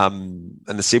 And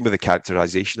the same with the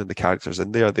characterization and the characters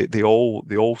in there. They all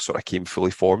sort of came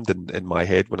fully formed in my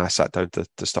head when I sat down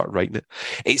to start writing it.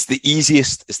 It's the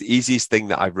easiest thing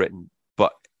that I've written,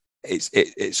 but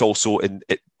it's also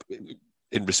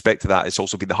in respect to that, it's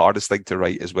also been the hardest thing to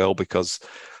write as well, because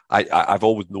I've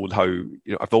always known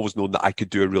that I could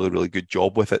do a really, really good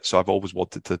job with it. So I've always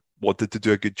wanted to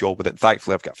do a good job with it. And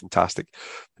thankfully, I've got a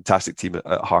fantastic team at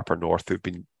Harper North who've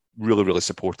been really, really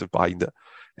supportive behind it.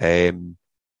 And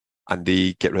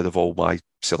they get rid of all my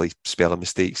silly spelling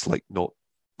mistakes, like not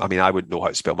I mean, I wouldn't know how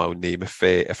to spell my own name if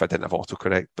I didn't have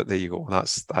autocorrect. But there you go.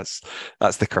 That's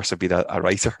the curse of being a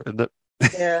writer, isn't it?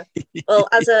 Yeah. Well,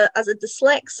 as a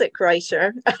dyslexic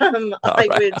writer, I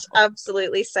would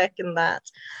absolutely second that.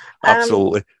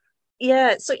 Absolutely.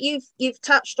 Yeah. So you've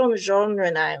touched on genre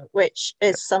now, which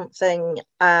is something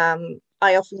I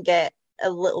often get a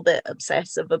little bit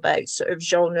obsessive about, sort of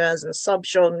genres and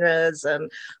subgenres,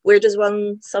 and where does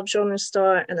one subgenre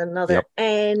start and another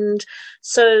end.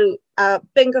 So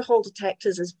Bingo Hall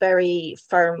Detectives is very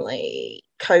firmly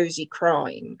cozy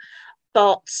crime,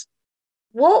 but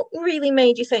what really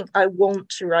made you think I want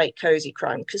to write cozy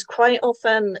crime? Because quite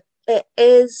often it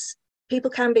is,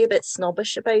 people can be a bit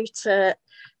snobbish about it.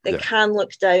 They can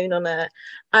look down on it.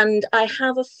 And I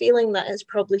have a feeling that it's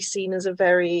probably seen as a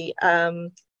very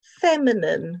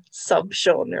feminine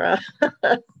subgenre.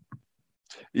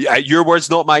 Yeah, your words,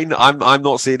 not mine. I'm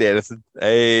not saying anything.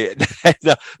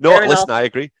 No, listen, I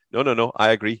agree. No, I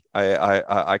agree.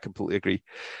 I completely agree.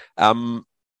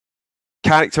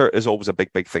 Character is always a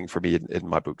big thing for me in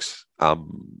my books.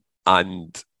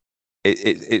 And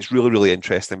it's really, really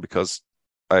interesting because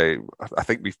I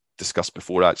think we've discussed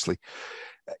before, actually,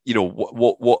 you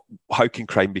know, how can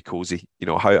crime be cozy? You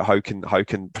know, how can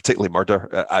particularly murder,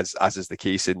 as is the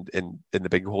case in the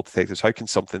Bingo Hall Detectives, how can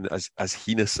something as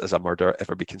heinous as a murder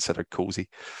ever be considered cozy?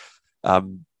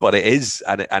 But it is,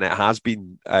 and it has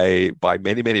been by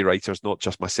many writers, not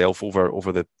just myself,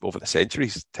 over the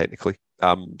centuries, technically,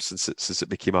 since it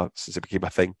became a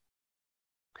thing.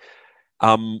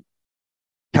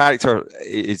 Character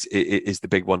is the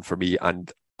big one for me,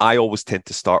 and I always tend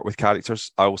to start with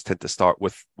characters. I always tend to start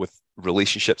with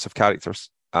relationships of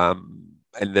characters.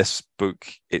 In this book,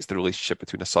 it's the relationship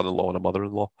between a son-in-law and a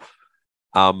mother-in-law.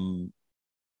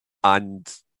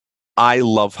 And I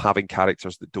love having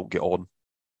characters that don't get on,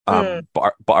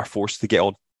 but are forced to get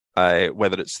on,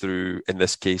 whether it's through, in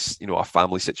this case, you know, a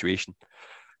family situation,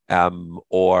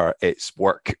 or it's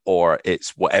work, or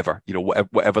it's whatever, you know,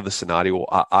 whatever the scenario.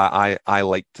 I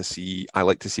like to see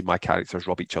my characters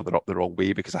rub each other up the wrong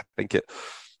way, because I think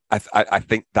I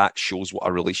think that shows what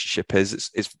a relationship is.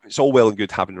 It's all well and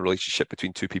good having a relationship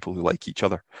between two people who like each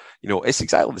other. You know, it's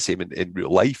exactly the same in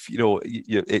real life. You know,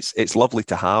 it's lovely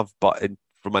to have, but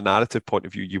from a narrative point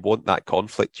of view, you want that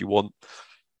conflict. You want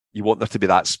there to be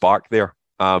that spark there.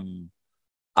 And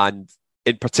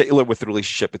in particular with the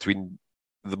relationship between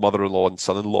the mother-in-law and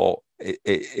son-in-law,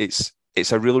 it's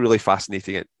a really, really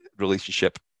fascinating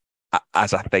relationship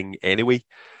as a thing anyway,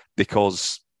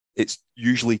 because it's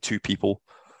usually two people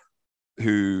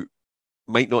who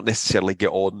might not necessarily get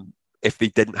on if they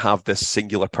didn't have this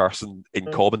singular person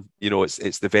in common. You know,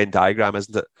 it's the Venn diagram,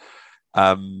 isn't it?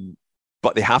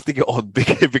 But they have to get on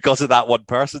because of that one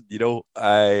person, you know.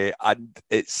 And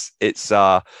I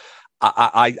saw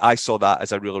that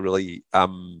as a really, really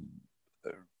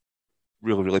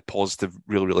really, really positive,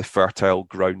 really, really fertile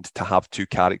ground to have two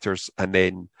characters. And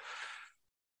then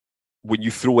when you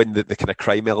throw in the kind of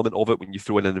crime element of it, when you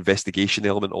throw in an investigation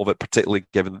element of it, particularly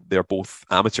given they're both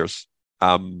amateurs,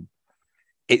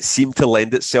 it seemed to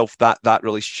lend itself, that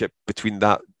relationship between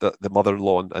the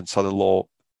mother-in-law and son-in-law.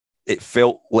 It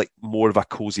felt like more of a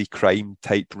cozy crime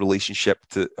type relationship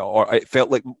or it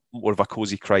felt like more of a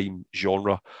cozy crime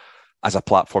genre as a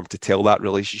platform to tell that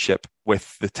relationship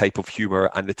with the type of humor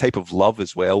and the type of love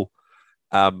as well.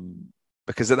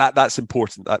 Because that's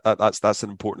important. That's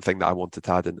an important thing that I wanted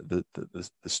to add in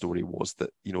the story, was that,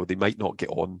 you know, they might not get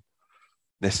on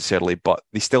necessarily, but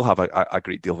they still have a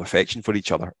great deal of affection for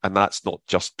each other. And that's not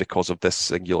just because of this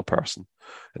singular person,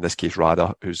 in this case,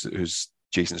 Radha, who's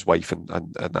Jason's wife and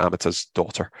Amita's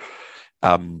daughter.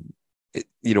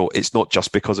 You know, it's not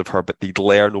just because of her, but they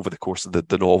learn over the course of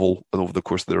the novel and over the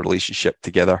course of the relationship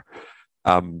together,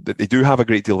 that they do have a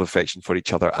great deal of affection for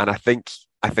each other. And I think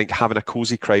having a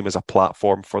cozy crime as a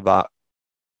platform for that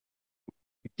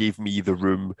gave me the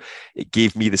room, it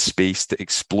gave me the space to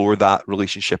explore that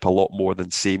relationship a lot more than,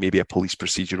 say, maybe a police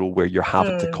procedural where you're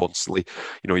having to constantly,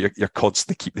 you know, you're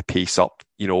constantly keep the pace up.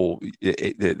 You know,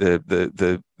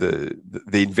 the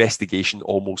investigation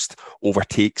almost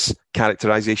overtakes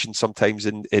characterization sometimes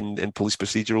in police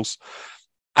procedurals.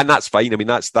 And that's fine. I mean,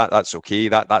 that's okay.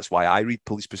 That's why I read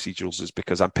police procedurals, is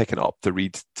because I'm picking it up to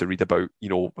read about, you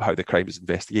know, how the crime is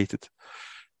investigated.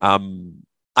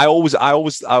 I always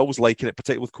liken it,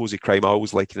 particularly with cozy crime, I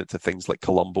always liken it to things like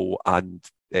Columbo and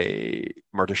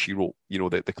Murder, She Wrote, you know,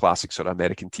 the classic sort of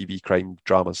American TV crime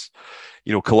dramas.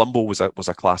 You know, Columbo was a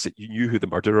classic. You knew who the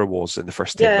murderer was in the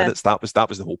first 10 minutes. That was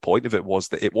the whole point of it, was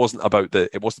that it wasn't about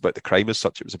the crime as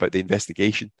such, it was about the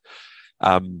investigation.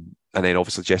 and then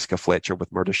obviously Jessica Fletcher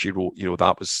with Murder, She Wrote,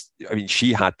 that was, I mean,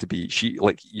 she had to be,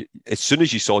 as soon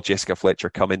as you saw Jessica Fletcher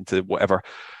come into whatever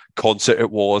concert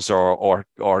it was, or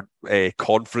a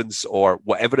conference or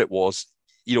whatever it was,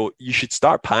 you should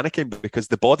start panicking, because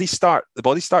the bodies start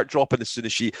dropping as soon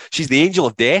as she's the angel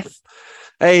of death.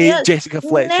 Hey, yes, Jessica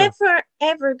Fletcher. Never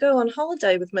ever go on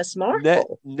holiday with Miss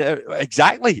Marple. No,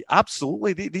 exactly,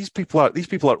 absolutely. These people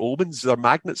are omens. They're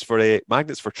magnets for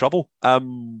trouble.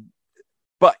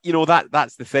 But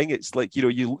that's the thing. It's like,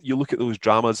 you look at those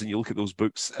dramas and you look at those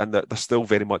books, and they're still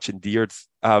very much endeared.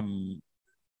 They're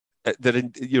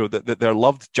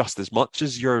loved just as much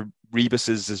as your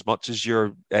Rebuses, as much as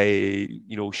your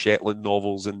Shetland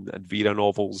novels and Vera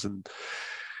novels and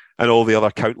all the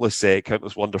other countless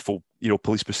wonderful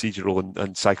police procedural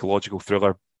and psychological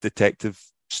thriller detective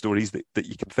stories that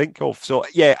you can think of. So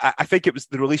yeah, I think it was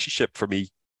the relationship for me,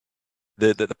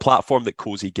 the platform that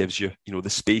Cozy gives you, the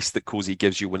space that Cozy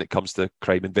gives you when it comes to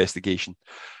crime investigation.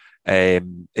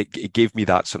 It gave me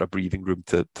that sort of breathing room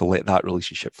to let that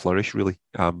relationship flourish, really,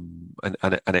 and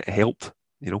it helped.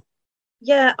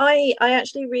 Yeah, I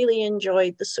actually really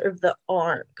enjoyed the sort of the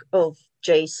arc of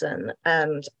Jason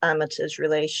and Amita's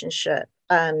relationship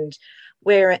and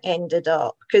where it ended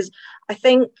up, because I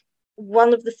think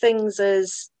one of the things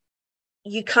is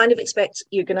you kind of expect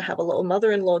you're going to have a lot of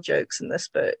mother-in-law jokes in this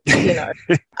book,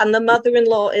 and the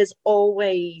mother-in-law is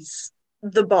always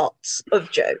the butt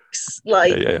of jokes.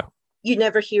 Like, yeah. You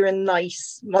never hear a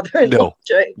nice mother-in-law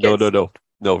joke.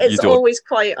 No, it's always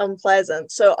quite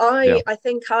unpleasant. So I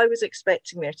think I was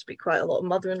expecting there to be quite a lot of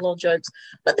mother-in-law jokes,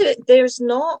 but there's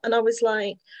not. And I was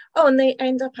like, oh, and they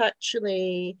end up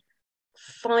actually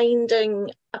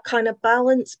finding a kind of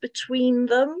balance between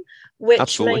them,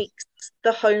 which makes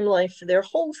the home life for their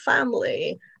whole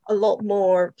family a lot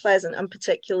more pleasant, and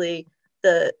particularly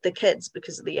the kids,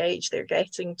 because of the age they're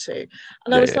getting to.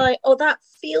 And I was like, oh, that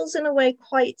feels in a way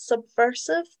quite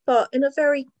subversive, but in a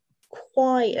very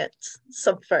quiet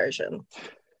subversion.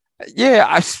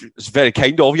 Yeah, it's very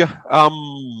kind of you.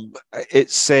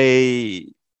 It's a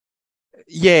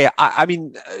I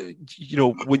mean,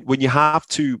 when you have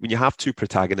two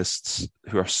protagonists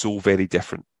who are so very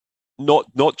different,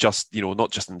 not just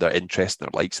in their interests and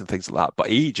their likes and things like that, but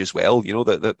age as well.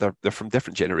 They're from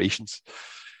different generations.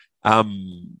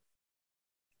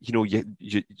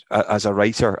 You as a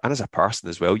writer and as a person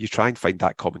as well, you try and find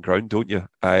that common ground, don't you?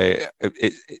 I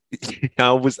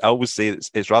always say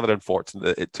it's rather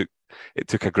unfortunate that it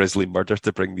took a grisly murder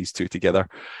to bring these two together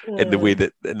in the way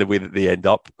that they end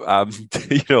up.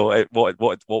 What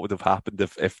would have happened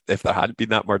if there hadn't been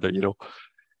that murder?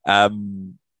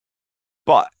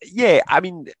 But yeah, I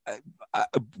mean,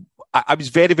 I was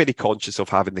very, very conscious of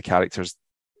having the characters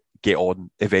get on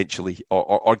eventually,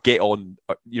 or get on,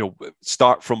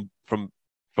 start from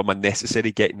a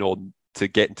necessary getting on to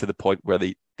getting to the point where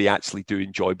they actually do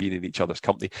enjoy being in each other's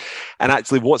company. And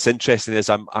actually, what's interesting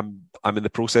is I'm in the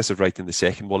process of writing the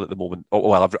second one at the moment. Oh,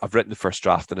 well, I've written the first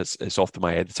draft and it's off to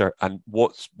my editor. And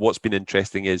what's been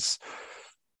interesting is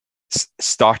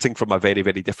starting from a very,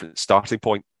 very different starting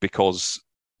point, because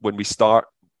when we start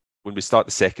the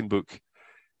second book,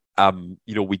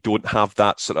 we don't have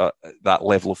that sort of that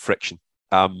level of friction.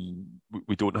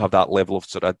 We don't have that level of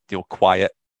sort of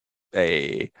quiet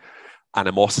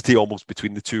animosity almost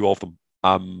between the two of them.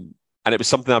 And it was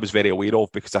something I was very aware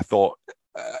of, because I thought,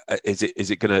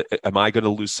 am I gonna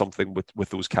lose something with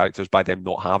those characters by them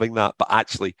not having that? But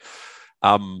actually,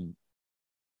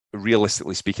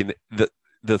 realistically speaking,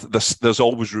 there's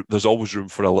always room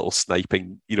for a little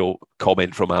sniping,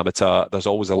 comment from Amita. There's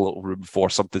always a little room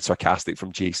for something sarcastic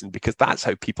from Jason, because that's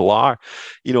how people are.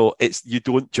 You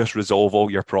don't just resolve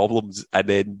all your problems and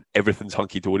then everything's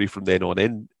hunky dory from then on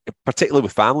in. Particularly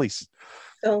with families,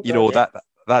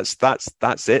 that's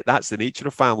it. That's the nature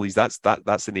of families. That's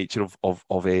the nature of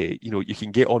a you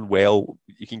can get on well,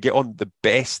 you can get on the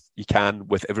best you can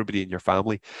with everybody in your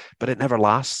family, but it never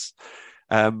lasts.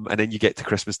 And then you get to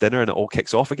Christmas dinner and it all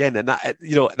kicks off again. And that,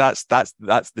 that's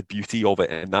the beauty of it.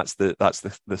 And that's the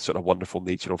sort of wonderful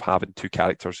nature of having two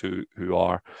characters who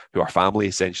are family,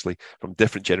 essentially, from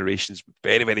different generations,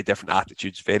 very, very different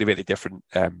attitudes, very, very different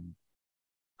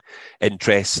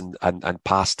interests and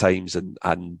pastimes and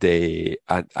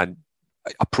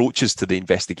approaches to the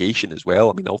investigation as well.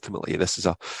 I mean, ultimately, it is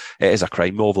a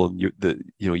crime novel, and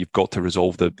you've got to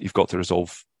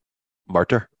resolve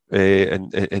murder.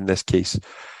 In this case,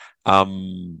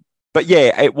 but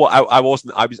yeah, I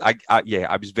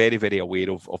was very, very aware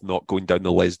of not going down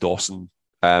the Les Dawson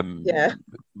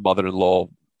mother-in-law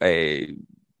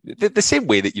the same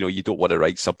way that you don't want to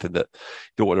write something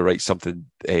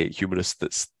humorous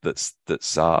that's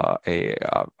a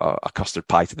custard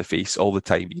pie to the face all the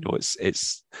time.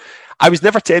 It's. I was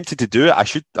never tempted to do it. I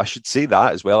should say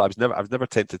that as well. I was never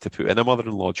tempted to put in a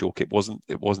mother-in-law joke. It wasn't.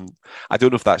 I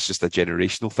don't know if that's just a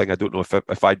generational thing. I don't know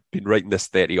if I'd been writing this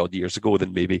 30 odd years ago,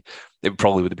 then maybe it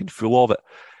probably would have been full of it.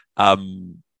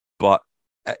 But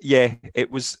yeah, it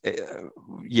was.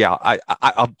 Yeah, I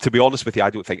to be honest with you,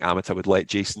 I don't think Amita would let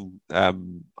Jason. I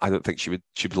don't think she would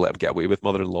let him get away with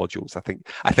mother-in-law jokes. I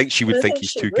think she would think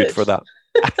he's too good for that.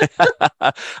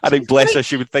 I think, bless her,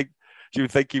 she would think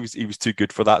he was too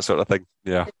good for that sort of thing.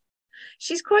 Yeah.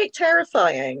 She's quite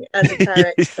terrifying as a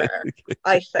character,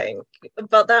 I think,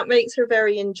 but that makes her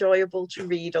very enjoyable to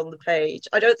read on the page.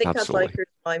 I don't think Absolutely. I'd like her as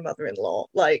my mother-in-law.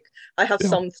 Like, I have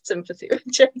some sympathy with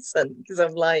Jason because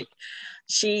I'm like,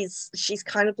 she's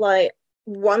kind of like,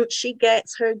 once she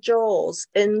gets her jaws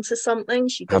into something,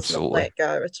 she does not let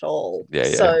go at all.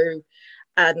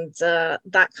 And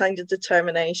that kind of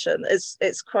determination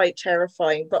it's quite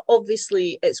terrifying, but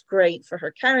obviously it's great for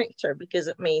her character because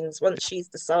it means once she's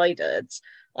decided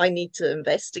I need to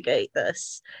investigate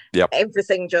this,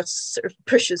 everything just sort of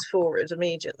pushes forward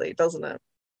immediately, doesn't it?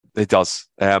 It does.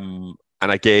 And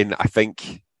again, I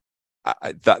think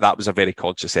that was a very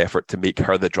conscious effort to make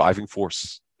her the driving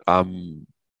force,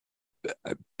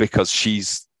 because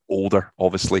she's older,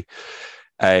 obviously.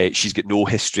 She's got no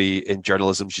history in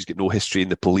journalism. She's got no history in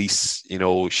the police.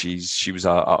 She was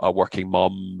a working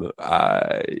mum.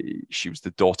 She was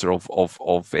the daughter of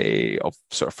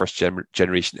sort of first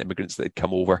generation immigrants that had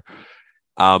come over.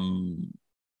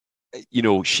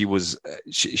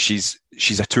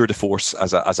 She's a tour de force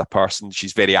as a person.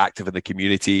 She's very active in the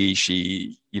community.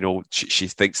 She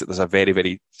thinks that there's a very,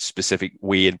 very specific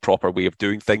way and proper way of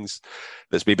doing things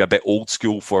that's maybe a bit old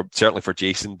school certainly for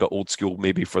Jason, but old school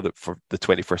maybe for the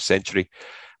 21st century.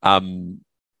 And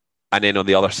then on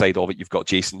the other side of it, you've got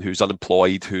Jason, who's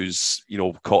unemployed, who's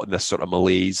caught in this sort of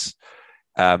malaise,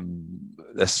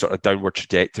 this sort of downward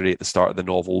trajectory at the start of the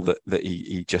novel that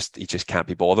he just can't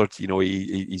be bothered.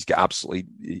 He's got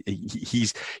absolutely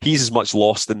he's as much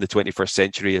lost in the 21st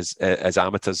century as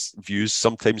Amita's views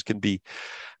sometimes can be.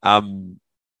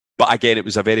 But again, it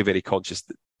was a very, very conscious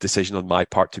decision on my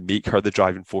part to make her the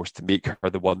driving force, to make her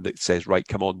the one that says, right,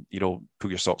 come on, pull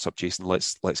your socks up, Jason,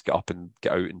 let's get up and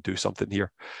get out and do something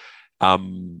here. I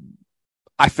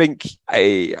think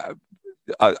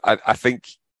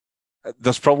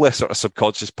there's probably a sort of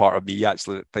subconscious part of me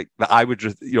actually that I would,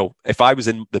 if I was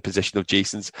in the position of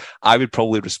Jason's, I would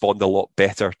probably respond a lot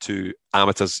better to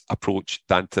Amita's approach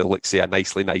than to, like, say, a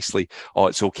nicely, oh,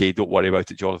 it's okay, don't worry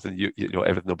about it, Jonathan,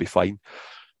 everything will be fine.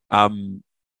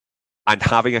 And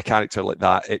having a character like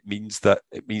that, it means that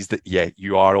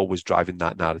you are always driving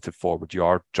that narrative forward. You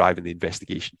are driving the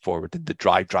investigation forward, and the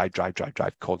drive,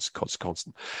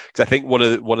 constant. Because I think one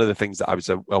of the things that I was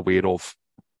aware of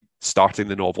starting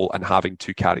the novel and having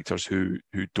two characters who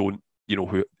don't,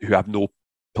 who have no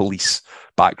police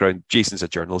background. Jason's a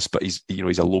journalist, but he's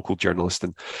a local journalist,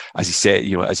 and as he said,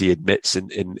 as he admits in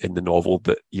the novel,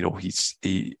 that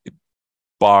he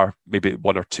bar maybe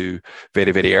one or two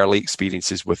very, very early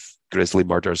experiences with grisly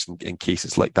murders and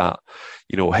cases like that,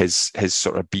 his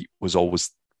sort of beat was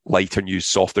always lighter news,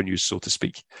 softer news, so to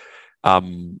speak.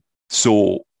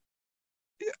 So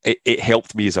it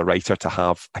helped me as a writer to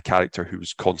have a character who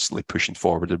was constantly pushing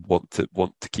forward and want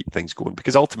to keep things going,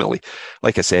 because ultimately,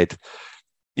 like I said,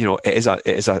 it's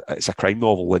a crime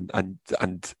novel,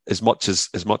 and as much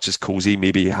as Cozy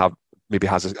maybe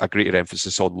has a greater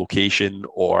emphasis on location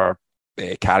or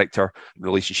character and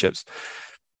relationships,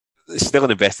 it's still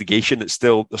an investigation. There's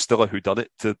still a whodunit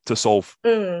to solve,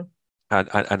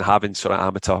 and having sort of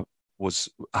Amita,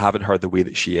 having her the way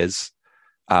that she is,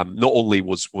 not only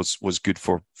was good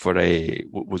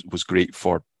was great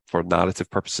for narrative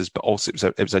purposes, but also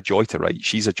it was a joy to write.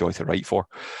 She's a joy to write for,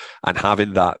 and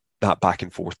having that back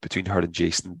and forth between her and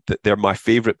Jason, they're my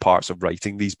favorite parts of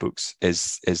writing these books.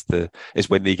 Is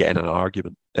when they get in an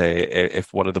argument.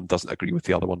 If one of them doesn't agree with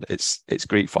the other one, it's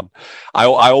great fun. I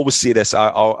always say this. I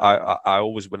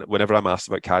always, whenever I'm asked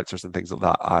about characters and things like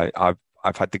that,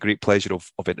 I've had the great pleasure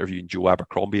of interviewing Joe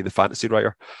Abercrombie, the fantasy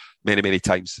writer, many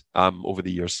times over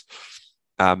the years.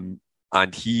 And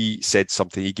he said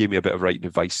something. He gave me a bit of writing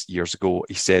advice years ago.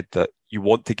 He said that you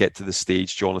want to get to the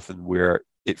stage, Jonathan, where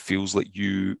it feels like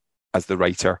you, as the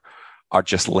writer, are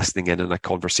just listening in a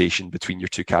conversation between your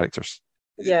two characters.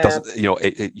 Yeah.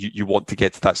 You want to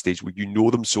get to that stage where you know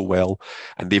them so well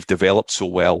and they've developed so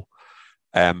well,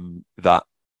 that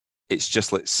it's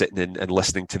just like sitting in and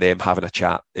listening to them having a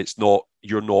chat. It's not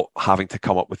you're not having to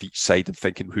come up with each side and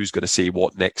thinking who's going to say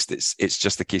what next. It's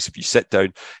just a case of you sit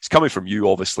down. It's coming from you,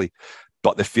 obviously,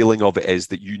 but the feeling of it is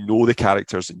that you know the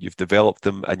characters and you've developed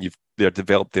them and they've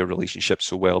developed their relationship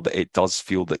so well that it does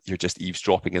feel that you're just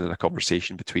eavesdropping in a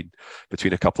conversation between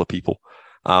a couple of people.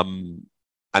 And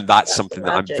that's something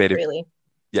that I'm very, really.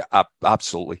 Yeah,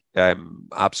 absolutely,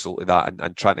 absolutely that,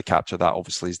 and trying to capture that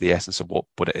obviously is the essence of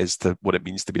what it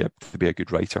means to be a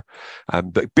good writer.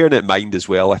 But bearing it in mind as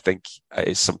well, I think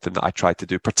is something that I try to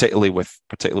do, particularly with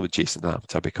Jason and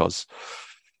Amata, because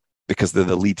they're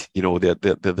the lead,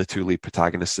 they're the two lead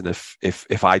protagonists, and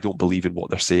if I don't believe in what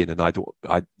they're saying and I don't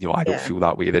feel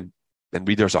that way, then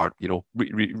readers aren't,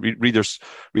 readers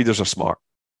are smart,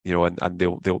 and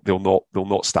they'll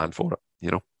not stand for it,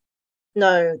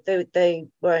 No, they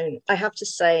won't. I have to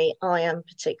say, I am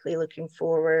particularly looking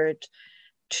forward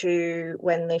to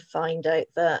when they find out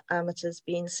that Amata's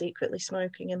been secretly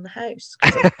smoking in the house,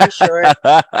 because I'm pretty sure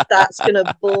that's going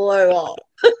to blow up.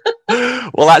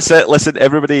 Well, that's it. Listen,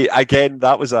 everybody. Again,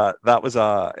 that was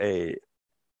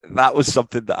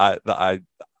something that I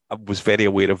was very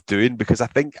aware of doing, because I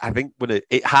think when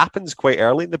it happens quite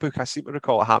early in the book. I seem to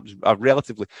recall it happens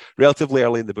relatively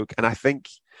early in the book, and I think.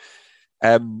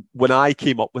 When I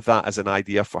came up with that as an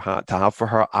idea for her to have for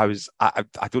her, I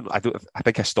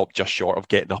think I stopped just short of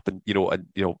getting up and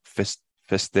fist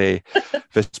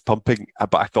pumping.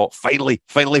 But I thought finally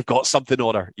I've got something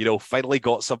on her, finally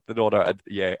got something on her, and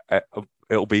yeah,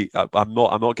 it'll be. I'm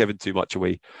not giving too much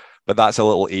away, but that's a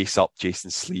little ace up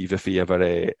Jason's sleeve if he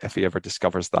ever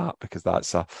discovers that, because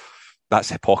that's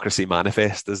hypocrisy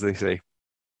manifest, as they say.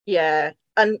 Yeah.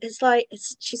 And it's like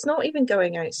she's not even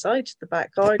going outside to the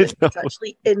back garden. No. It's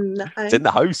actually in the house. It's in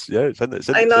the house, yeah.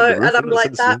 I know, and I'm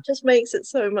like, that just makes it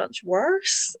so much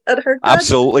worse. And her dad,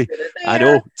 absolutely, I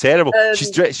know, terrible.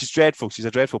 She's dreadful. She's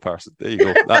a dreadful person. There you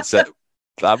go. That's it.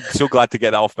 I'm so glad to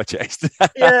get that off my chest.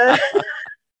 Yeah.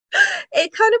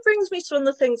 It kind of brings me to one of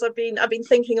the things I've been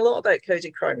thinking a lot about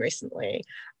cozy crime recently.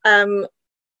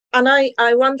 And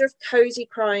I wonder if cozy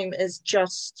crime is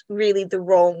just really the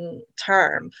wrong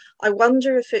term. I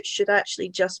wonder if it should actually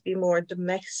just be more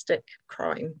domestic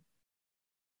crime.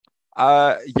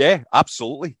 Yeah,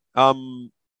 absolutely.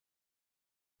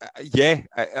 Yeah,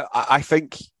 I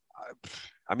think.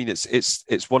 I mean,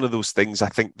 it's one of those things. I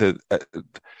think that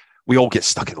we all get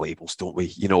stuck in labels, don't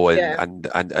we? And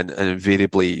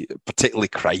invariably, particularly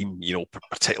crime,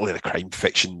 particularly the crime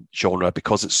fiction genre,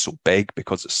 because it's so big,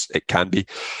 because it can be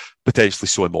potentially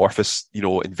so amorphous.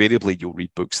 Invariably you'll read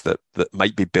books that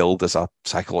might be billed as a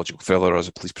psychological thriller, or as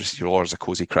a police procedural, or as a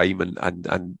cozy crime,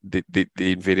 and they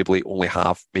invariably only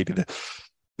have maybe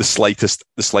the slightest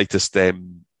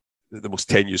the most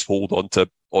tenuous hold onto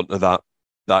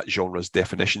that genre's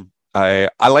definition. I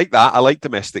like that. I like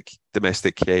domestic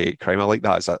crime. I like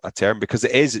that as a term, because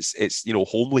it's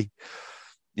homely.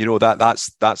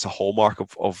 That's a hallmark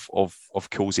of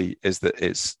cozy, is that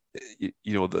it's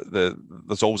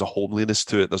there's always a homeliness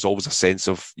to it. There's always a sense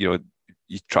of you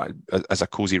try, as a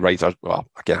cozy writer. Well,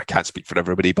 again, I can't speak for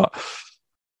everybody, but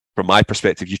from my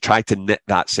perspective, you try to knit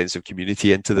that sense of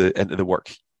community into the work,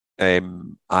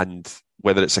 and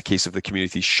whether it's a case of the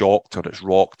community's shocked, or it's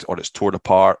rocked, or it's torn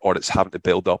apart, or it's having to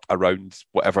build up around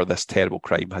whatever this terrible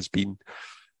crime has been.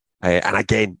 And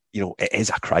again, it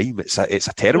is a crime. It's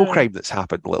a terrible crime that's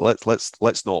happened.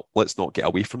 Let's not get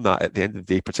away from that. At the end of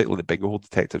the day, particularly the Bingo Hole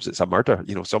detectives, it's a murder.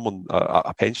 Someone,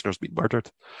 a pensioner's been murdered.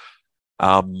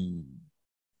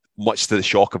 Much to the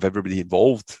shock of everybody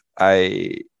involved.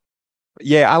 I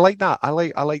like that. I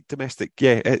like domestic.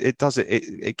 Yeah, it does it.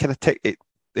 It kind of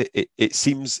it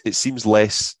seems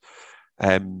less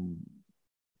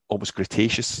almost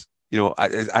gratuitous.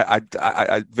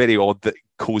 I very odd that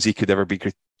cozy could ever be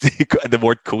the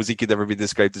word cozy could never be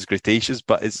described as gratuitous,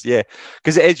 but it's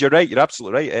because it is. You're right. You're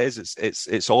absolutely right. It is.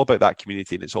 It's all about that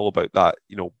community, and it's all about that.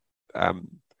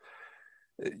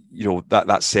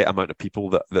 That set amount of people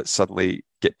that suddenly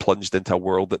get plunged into a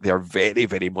world that they are very,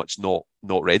 very much not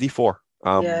ready for.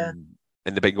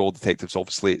 In the Bingo Hole detectives,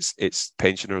 obviously it's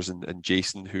pensioners and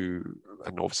Jason,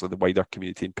 and obviously the wider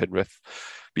community in Penrith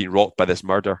being rocked by this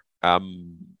murder.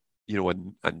 And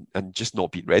just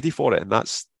not being ready for it, and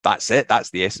that's it. That's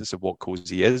the essence of what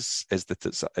cozy is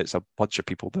that it's a bunch of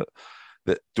people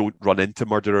that don't run into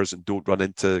murderers and don't run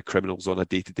into criminals on a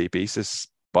day-to-day basis,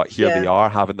 but here they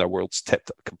are having their worlds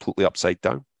tipped completely upside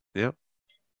down.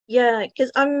 Yeah,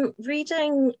 because I'm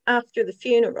reading After the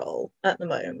Funeral at the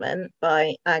moment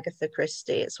by Agatha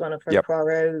Christie. It's one of her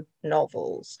Poirot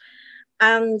novels,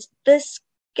 and this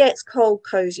gets called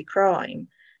cozy crime.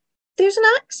 there's an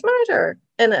axe murder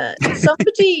in it.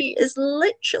 Somebody is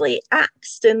literally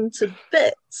axed into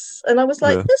bits, and I was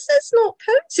like, "This is not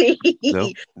cozy."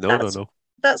 No.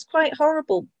 That's quite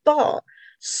horrible. But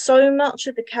so much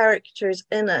of the characters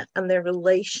in it and their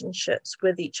relationships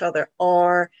with each other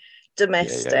are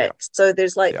domestic. So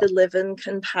there's like the live-in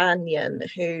companion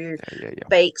who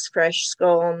bakes fresh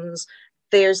scones.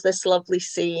 There's this lovely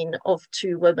scene of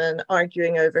two women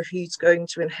arguing over who's going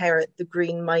to inherit the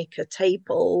green mica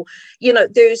table.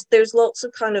 There's lots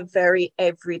of kind of very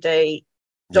everyday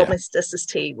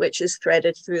domesticity which is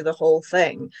threaded through the whole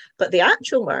thing. But the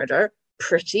actual murder,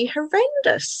 pretty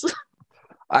horrendous.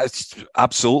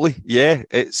 Absolutely, yeah.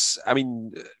 I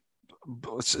mean,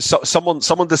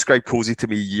 someone described cozy to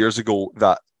me years ago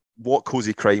that what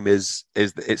cozy crime is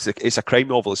it's a crime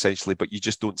novel essentially, but you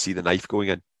just don't see the knife going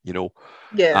in. You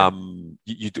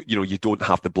don't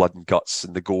have the blood and guts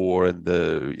and the gore and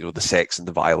the sex and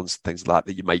the violence and things like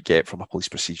that you might get from a police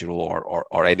procedural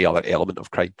or any other element of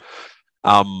crime.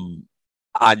 And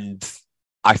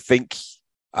I think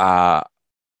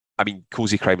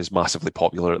cozy crime is massively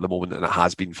popular at the moment, and it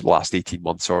has been for the last 18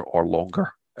 months or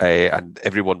longer. And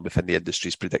everyone within the industry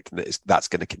is predicting that that's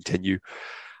going to continue.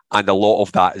 And a lot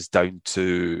of that is down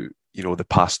to, the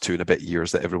past 2 and a bit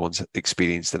years that everyone's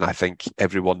experienced. And I think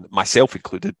everyone, myself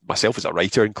included, myself as a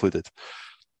writer included,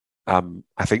 I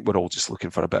think we're all just looking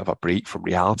for a bit of a break from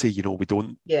reality. We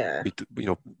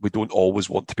don't always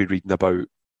want to be reading about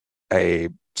a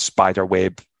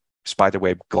spiderweb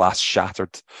glass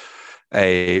shattered,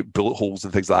 bullet holes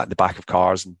and things like that in the back of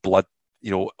cars and blood,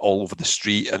 all over the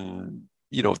street. And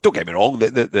don't get me wrong,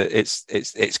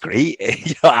 it's great.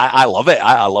 I love it.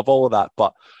 I love all of that,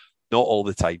 but not all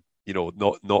the time.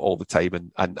 Not all the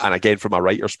time. And again, from a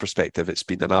writer's perspective, it's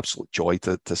been an absolute joy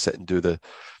to sit and do the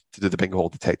Bingo Hall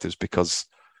Detectives, because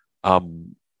at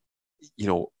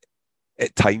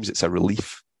times it's a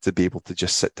relief to be able to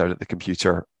just sit down at the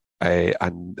computer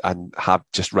and have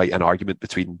just write an argument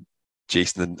between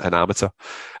Jason and Amata,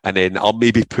 and then I'll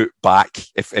maybe put back,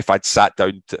 if I'd sat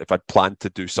down if I'd planned to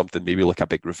do something maybe like a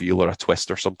big reveal or a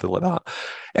twist or something like that,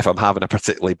 if I'm having a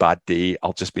particularly bad day,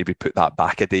 I'll just maybe put that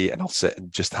back a day and I'll sit and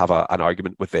just have an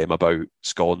argument with them about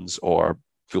scones or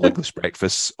full English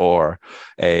breakfast or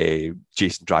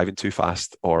Jason driving too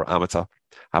fast or Amata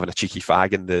having a cheeky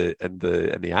fag in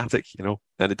the attic, and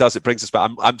it brings us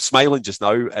back. I'm smiling just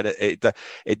now, and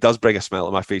it does bring a smile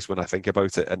to my face when I think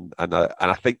about it, and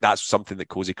I think that's something that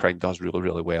cozy crime does really,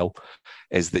 really well,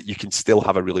 is that you can still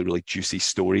have a really, really juicy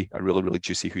story, a really, really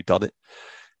juicy whodunit,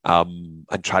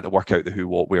 and try to work out the who,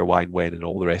 what, where, why, and when, and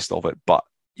all the rest of it. But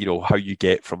how you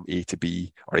get from A to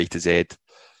B or A to Z,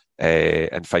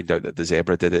 and find out that the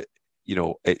zebra did it,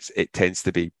 it tends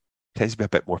to be a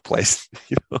bit more pleasant.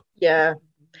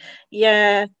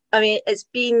 Yeah. I mean, it's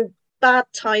been bad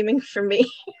timing for me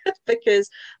because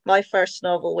my first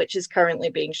novel, which is currently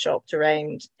being shopped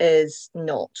around, is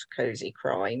not cozy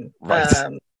crime. Right.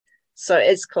 So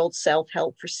it's called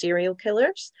Self-Help for Serial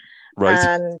Killers. Right.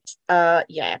 And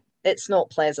it's not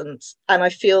pleasant. And I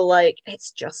feel like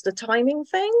it's just a timing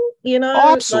thing,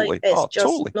 Oh, absolutely. Like it's just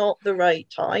totally. not the right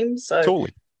time. So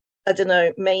totally. I don't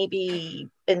know, maybe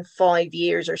in 5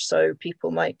 years or so,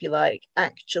 people might be like,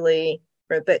 actually,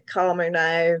 we're a bit calmer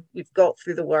now. We've got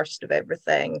through the worst of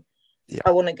everything. Yeah.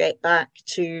 I want to get back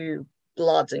to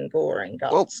blood and gore and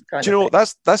guts. Well, do you know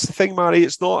that's the thing, Mary?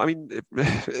 It's not. I mean,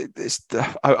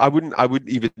 I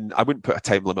wouldn't put a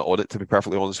time limit on it, to be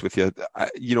perfectly honest with you.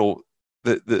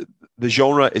 The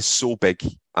genre is so big,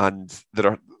 and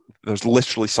there's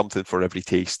literally something for every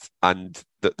taste, and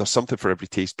there's something for every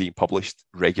taste being published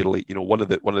regularly. One of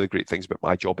the great things about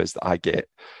my job is that I get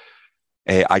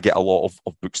a lot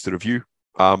of books to review.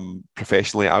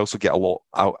 Professionally, I also get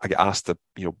I get asked to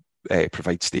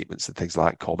provide statements and things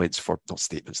like that, comments for not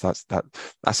statements. That's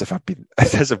if I've been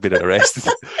arrested.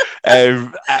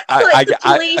 The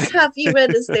police have you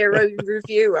in as their own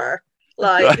reviewer.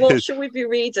 Like, what should we be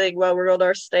reading while we're on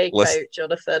our stakeout,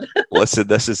 Jonathan? Listen,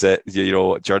 this is it.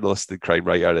 Journalist and crime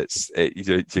writer.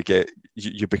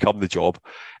 You become the job.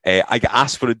 I get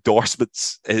asked for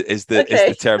endorsements. Is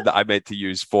the term that I meant to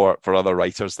use for other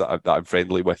writers that I'm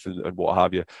friendly with and what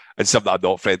have you, and some that I'm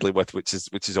not friendly with, which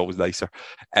is always nicer.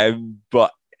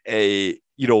 But the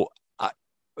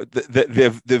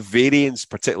variance,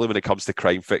 particularly when it comes to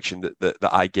crime fiction, that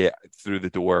I get through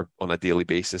the door on a daily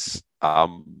basis.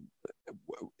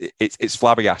 It's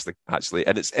flabbergasting, actually,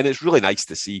 and it's really nice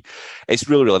to see. It's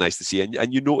really, really nice to see,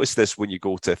 and you notice this when you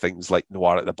go to things like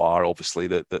Noir at the Bar. Obviously,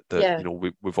 that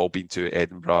we've all been to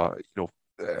Edinburgh,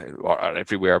 or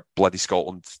everywhere, bloody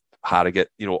Scotland, Harrogate,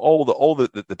 all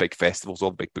the big festivals,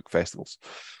 all the big book festivals.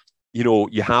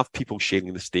 you have people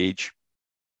sharing the stage,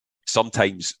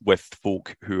 sometimes with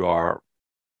folk who are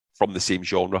from the same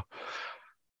genre,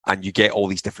 and you get all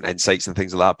these different insights and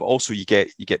things like that. But also you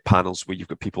get panels where you've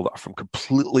got people that are from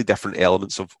completely different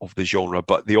elements of the genre,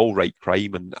 but they all write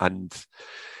crime, and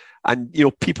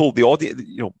people, the audience,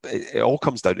 it all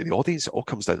comes down to the audience. It all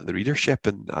comes down to the readership,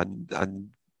 and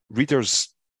readers,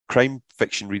 crime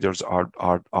fiction readers are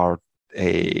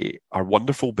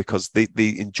wonderful because they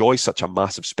enjoy such a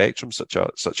massive spectrum, such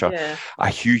a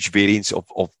huge variance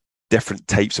of different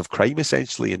types of crime,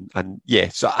 essentially,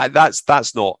 so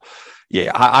that's not.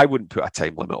 I wouldn't put a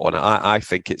time limit on it. I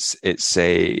think it's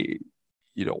a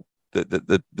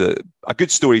a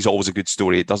good story is always a good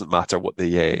story. It doesn't matter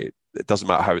it doesn't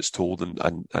matter how it's told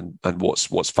and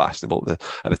what's fashionable at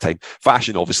the time.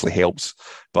 Fashion obviously helps,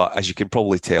 but as you can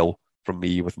probably tell from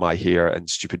me with my hair and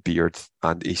stupid beard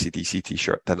and AC/DC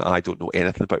t-shirt, then I don't know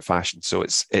anything about fashion. So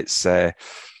it's a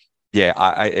very,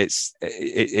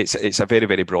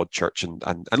 very broad church,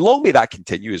 and long may that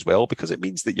continue as well, because it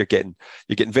means that you're getting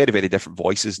very, very different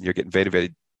voices, and you're getting very,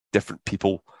 very different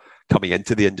people coming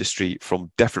into the industry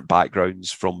from different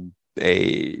backgrounds, from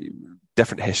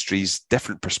different histories,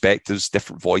 different perspectives,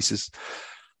 different voices.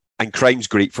 And crime's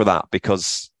great for that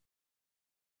because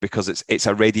it's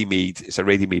a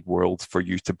ready-made world for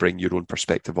you to bring your own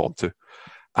perspective onto.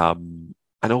 And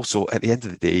also at the end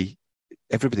of the day,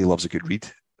 everybody loves a good read.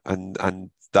 And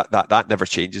that never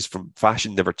changes. From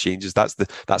fashion never changes. That's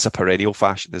a perennial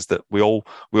fashion, is that we all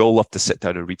love to sit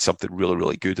down and read something really,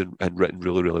 really good and written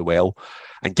really, really well,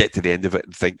 and get to the end of it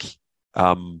and think,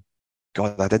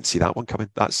 God, I didn't see that one coming.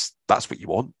 That's what you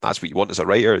want. That's what you want as a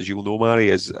writer, as you'll know, Mary,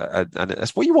 and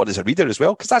it's what you want as a reader as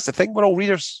well. Because that's the thing, we're all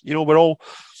readers. We're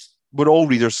all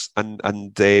readers, and I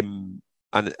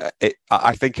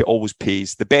think it always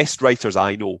pays. The best writers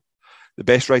I know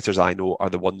are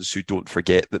the ones who don't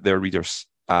forget that they're readers.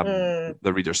 They're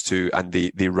readers too, and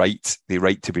they write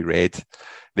to be read.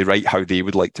 They write how they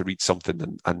would like to read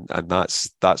something, and that's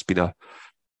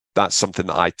something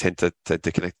that I tend to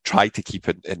kind of try to keep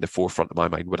in the forefront of my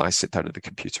mind when I sit down at the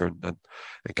computer and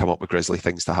come up with grisly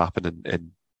things to happen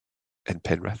in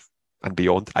Penrith and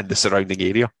beyond, and the surrounding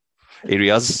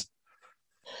areas.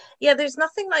 Yeah, there's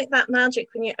nothing like that magic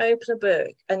when you open a book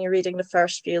and you're reading the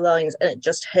first few lines and it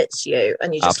just hits you,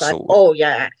 and you're just like, oh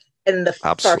yeah, in the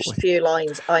first few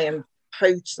lines, I am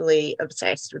totally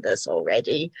obsessed with this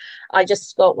already. I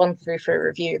just got one through for a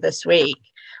review this week,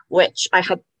 which I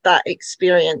had that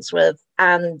experience with,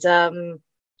 and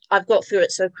I've got through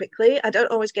it so quickly. I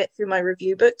don't always get through my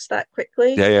review books that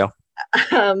quickly. Yeah.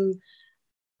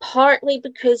 Partly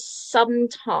because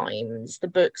sometimes the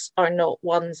books are not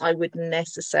ones I would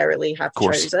necessarily have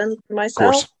chosen for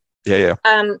myself. Of course. Yeah.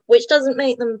 Which doesn't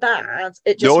make them bad.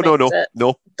 It just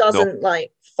doesn't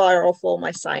like fire off all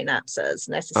my synapses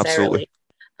necessarily. Absolutely.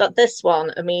 But this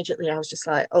one, immediately I was just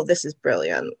like, oh, this is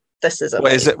brilliant. This is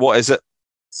amazing. What is it?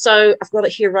 So I've got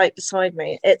it here right beside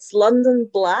me. It's London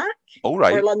Black. All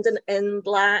right. Or London in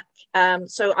Black.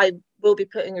 So I will be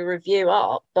putting a review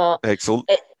up, but excellent.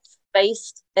 It's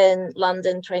based in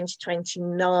London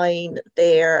 2029.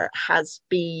 There has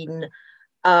been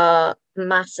a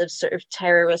massive sort of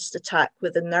terrorist attack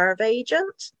with a nerve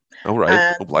agent. All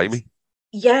right. Oh, blimey.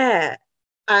 Yeah.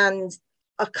 And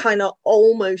a kind of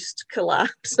almost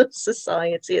collapse of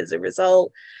society as a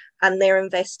result. And they're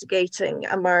investigating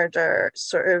a murder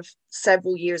sort of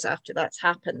several years after that's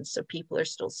happened. So people are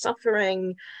still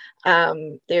suffering.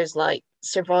 There's like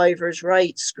survivors'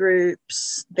 rights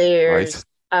groups. There's,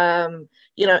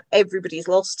 everybody's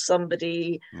lost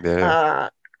somebody. Yeah.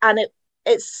 And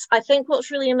it's, I think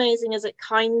what's really amazing is it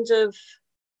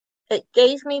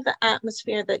gave me the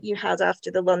atmosphere that you had after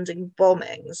the London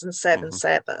bombings and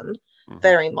 7/7,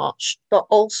 very much. But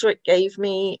also it gave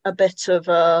me a bit of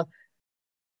a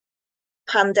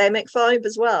pandemic vibe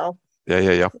as well. Yeah.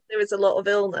 There was a lot of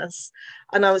illness,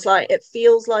 and I was like, it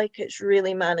feels like it's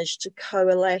really managed to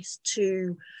coalesce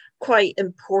two quite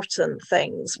important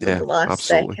things from the last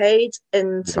decade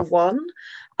into one,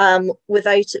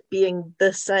 without it being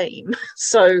the same.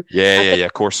 So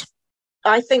of course.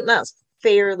 I think that's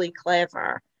fairly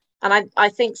clever. And I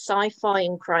think sci-fi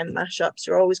and crime mashups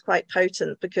are always quite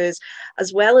potent, because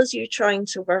as well as you trying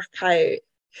to work out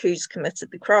who's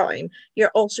committed the crime, you're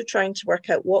also trying to work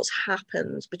out what's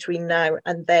happened between now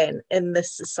and then in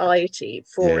this society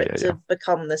for it to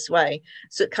become this way.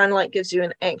 So it kind of like gives you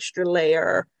an extra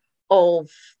layer of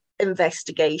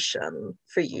investigation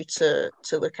for you to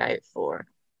look out for.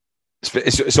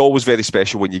 It's always very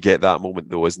special when you get that moment,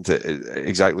 though, isn't it?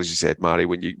 Exactly as you said, Mary.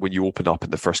 When you open up in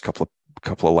the first couple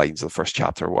of lines of the first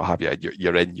chapter, or what have you,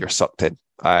 you're sucked in,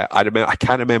 I remember. I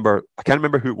can't remember. I can't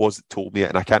remember who it was that told me it,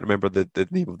 and I can't remember the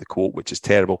name of the quote, which is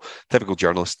terrible. Typical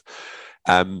journalist.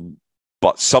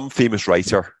 But some famous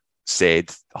writer said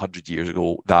 100 years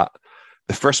ago that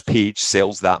the first page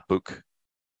sells that book,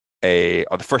 or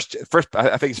the first.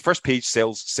 I think the first page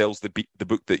sells the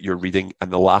book that you're reading,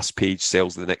 and the last page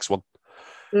sells the next one.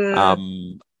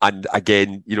 And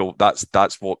again,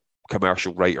 that's what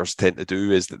commercial writers tend to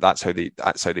do, is that's how they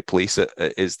place it,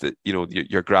 is that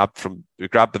you're grabbed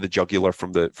by the jugular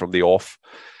from the off,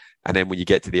 and then when you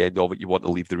get to the end of it, you want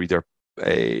to leave the reader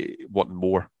wanting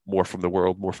more from the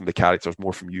world, more from the characters,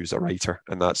 more from you as a writer,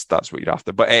 and that's what you're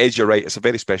after. But you're right, it's a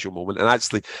very special moment, and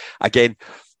actually, again,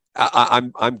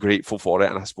 I'm grateful for it,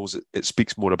 and I suppose it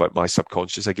speaks more about my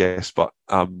subconscious, I guess. But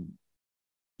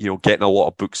getting a lot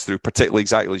of books through, particularly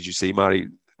exactly as you say, Mary,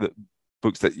 the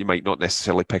books that you might not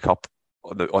necessarily pick up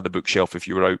on the bookshelf if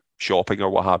you were out shopping or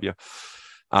what have you.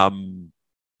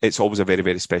 It's always a very,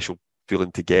 very special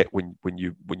feeling to get when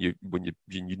you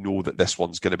know that this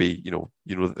one's going to be,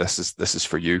 that this is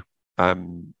for you.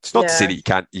 It's not to say that you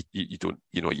can't, you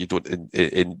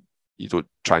don't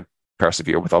try and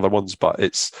persevere with other ones, but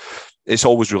it's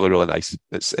always really, really nice.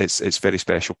 It's very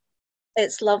special.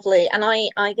 It's lovely, and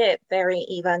I get very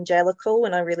evangelical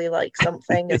when I really like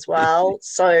something as well.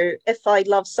 So if I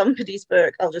love somebody's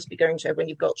book, I'll just be going to everyone,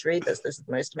 you've got to read this. This is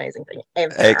the most amazing thing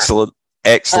ever. Excellent.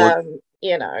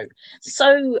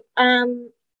 So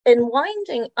in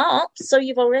winding up, so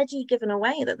you've already given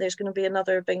away that there's going to be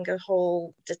another Bingo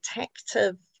Hall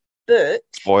detective book.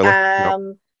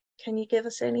 Spoiler. Can you give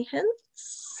us any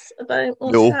hints about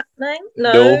what's happening?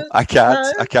 No, I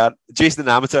can't. I can't. Jason and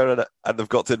Amateur in it, and they've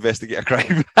got to investigate a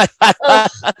crime.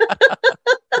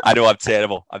 I know, I'm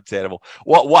terrible.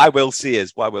 What I will say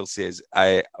is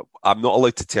I'm not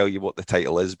allowed to tell you what the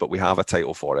title is, but we have a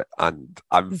title for it, and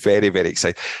I'm very, very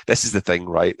excited. This is the thing,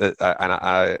 right?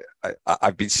 And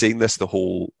I've been saying this the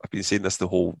whole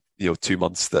 2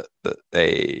 months that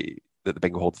the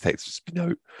Bingo Hall Detectives has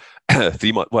been out.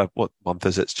 3 months. What month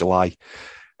is it? It's July.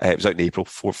 It was out in April.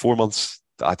 4 months.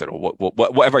 I don't know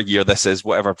whatever year this is,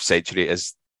 whatever century it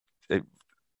is.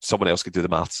 Someone else could do the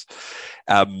maths.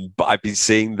 But I've been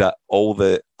saying that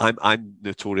I'm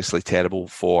notoriously terrible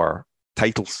for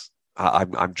titles.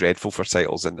 I'm dreadful for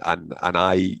titles, and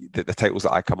the titles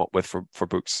that I come up with for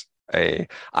books, I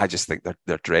just think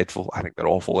they're dreadful. I think they're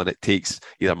awful, and it takes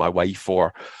either my wife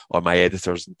or my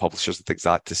editors and publishers and things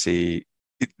like that to say,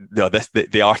 no,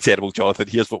 they are terrible, Jonathan.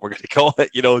 Here's what we're going to call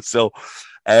it. So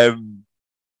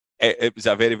it was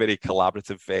a very, very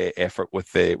collaborative effort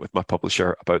with my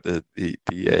publisher about the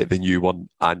new one,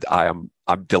 and I'm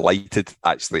delighted.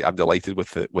 Actually, I'm delighted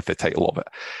with the title of it.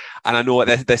 And I know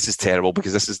this is terrible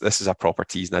because this is a proper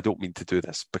tease, and I don't mean to do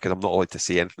this because I'm not allowed to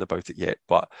say anything about it yet.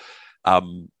 But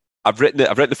I've written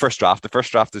the first draft. The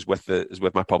first draft is with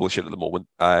my publisher at the moment.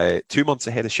 2 months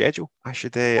ahead of schedule. I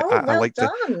should. I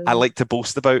like to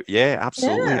boast about. Yeah,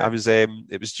 absolutely. Yeah.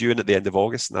 It was due in at the end of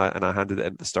August, and I handed it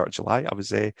in at the start of July. I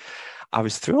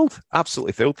was thrilled,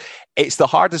 absolutely thrilled. It's the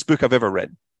hardest book I've ever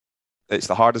written.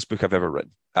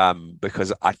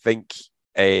 Because I think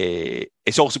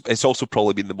it's also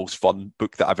probably been the most fun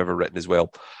book that I've ever written as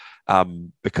well.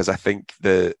 Because I think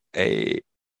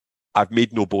I've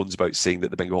made no bones about saying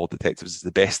that the Bingo Hall Detectives is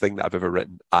the best thing that I've ever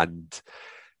written. And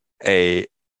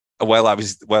while I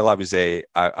was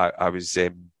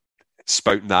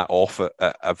spouting that off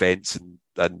at events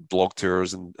and blog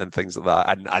tours and things like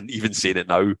that, and even saying it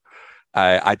now,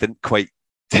 I didn't quite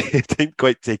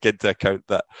take into account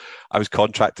that I was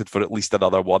contracted for at least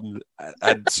another one,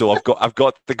 and so I've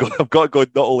got to go.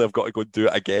 Not only I've got to go and do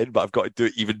it again, but I've got to do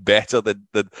it even better than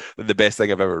the best thing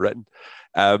I've ever written.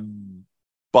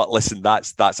 But listen,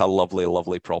 that's a lovely,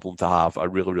 lovely problem to have. A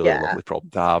really, really lovely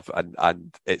problem to have,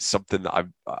 and it's something that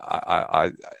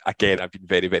I've been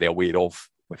very, very aware of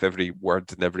with every word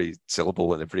and every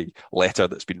syllable and every letter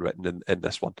that's been written in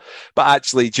this one. But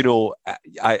actually, do you know,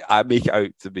 I make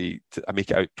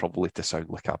it out probably to sound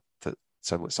like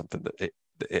something that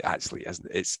it actually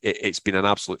isn't. It's been an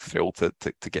absolute thrill to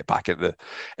get back in the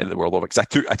world of it,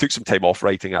 because I took some time off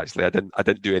writing. Actually, I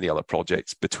didn't do any other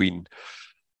projects between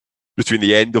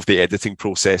the end of the editing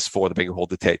process for the Bingo Hall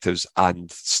Detectives and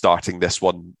starting this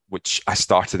one, which I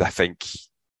started, I think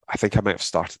I might have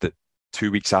started it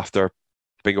 2 weeks after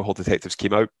Bingo Hall Detectives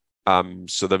came out.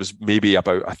 So there was maybe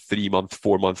about a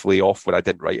 4 month layoff where I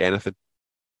didn't write anything.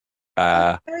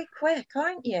 Very quick,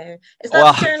 aren't you? Is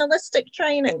that journalistic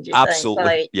training, do you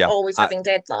absolutely, think? Always having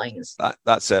deadlines.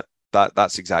 That's it.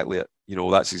 That's exactly it.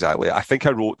 That's exactly it. I think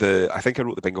I wrote the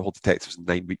Bingo Hall Detectives in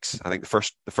 9 weeks. I think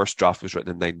the first draft was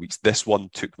written in 9 weeks. This one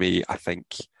took me, I think,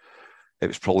 it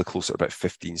was probably closer to about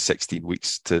 15, 16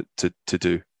 weeks to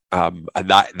do. And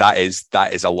that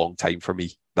is a long time for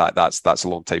me. That's a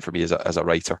long time for me as a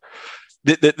writer.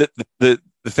 The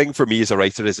thing for me as a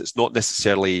writer is it's not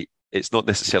necessarily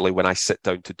when I sit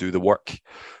down to do the work,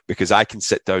 because I can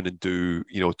sit down and do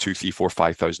 2, 3, 4,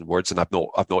 5,000 words, and I've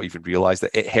not even realised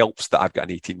that. It helps that I've got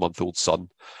an 18-month-old son,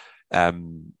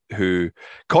 who,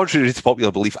 contrary to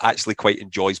popular belief, actually quite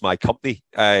enjoys my company.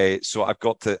 So I've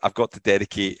got to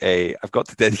dedicate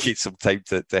some time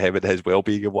to him and his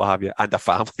well-being and what have you, and a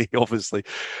family, obviously.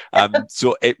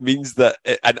 So it means that,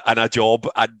 and a job,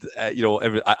 and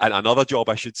and another job,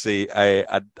 I should say,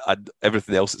 and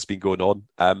everything else that's been going on.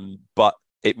 But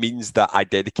it means that I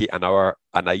dedicate an hour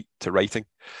a night to writing.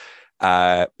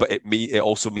 But it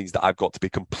also means that I've got to be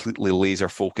completely laser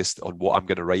focused on what I'm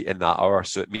going to write in that hour.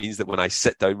 So it means that when I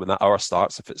sit down, when that hour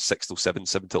starts, if it's 6 till 7,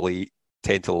 7 till 8,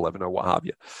 10 till 11, or what have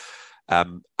you,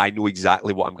 I know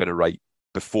exactly what I'm going to write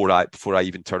before I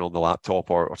even turn on the laptop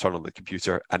or turn on the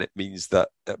computer. And it means that,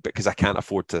 because I can't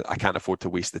afford to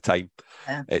waste the time.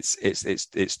 Yeah.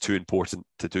 It's too important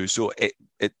to do. So it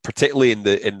particularly in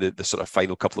the sort of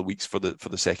final couple of weeks for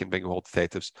the second Bingo Hall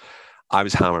Detectives, I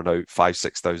was hammering out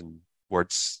 5,000-6,000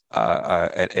 words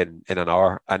in an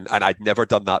hour, and I'd never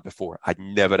done that before. I'd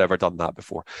never ever done that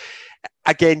before.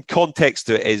 Again, context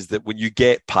to it is that when you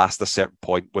get past a certain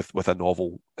point with a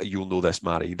novel, you'll know this,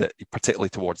 Mary, that particularly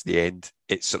towards the end,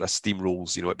 it sort of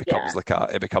steamrolls. It becomes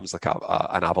like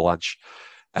an avalanche,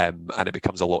 and it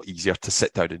becomes a lot easier to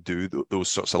sit down and do those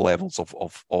sorts of levels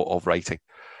of writing.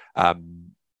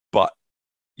 But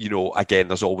again,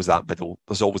 there's always that middle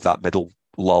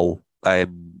lull.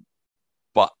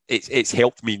 But it's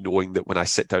helped me knowing that when I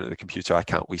sit down at the computer, I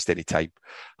can't waste any time.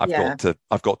 I've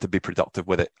got to be productive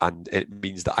with it, and it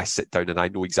means that I sit down and I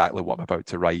know exactly what I'm about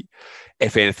to write.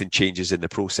 If anything changes in the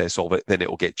process of it, then it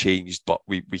will get changed. But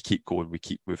we keep going, we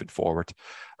keep moving forward.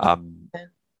 Yeah.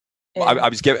 I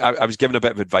was given a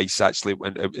bit of advice, actually,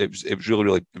 when it was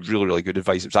really good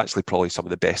advice. It was actually probably some of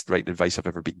the best writing advice I've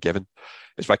ever been given.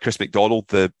 It's by Chris McDonald,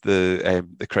 the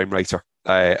crime writer,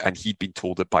 and he'd been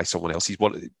told it by someone else.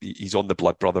 He's on the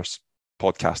Blood Brothers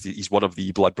podcast. He's one of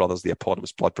the Blood Brothers, the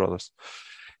eponymous Blood Brothers,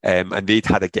 and they'd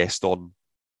had a guest on.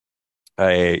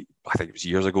 I think it was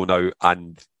years ago now,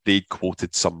 and they'd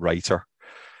quoted some writer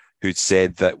who'd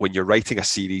said that when you're writing a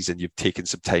series and you've taken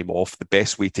some time off, the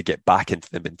best way to get back into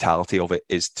the mentality of it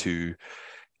is to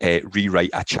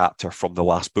rewrite a chapter from the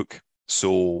last book.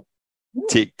 So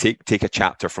take a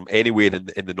chapter from anywhere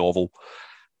in the novel,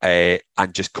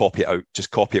 and just copy it out.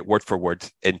 Just copy it word for word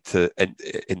into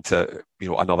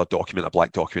another document, a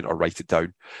blank document, or write it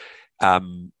down.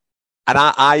 And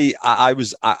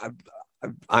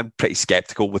I'm pretty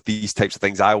skeptical with these types of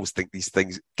things. I always think these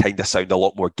things kind of sound a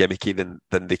lot more gimmicky than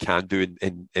they can do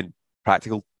in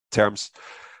practical terms.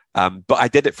 But I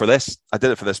did it for this.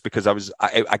 Because it was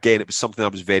something I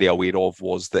was very aware of,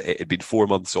 was that it had been 4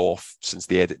 months off since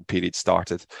the editing period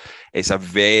started. It's a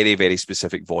very, very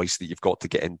specific voice that you've got to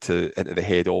get into the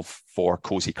head of for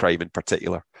cozy crime in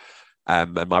particular.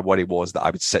 And my worry was that I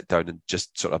would sit down and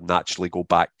just sort of naturally go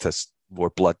back to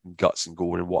more blood and guts and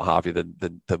gore and what have you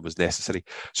than was necessary.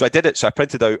 So I did it. So I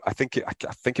printed out, I think it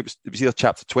was either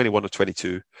chapter 21 or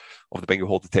 22 of the Bingo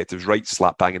Hall Detectives, right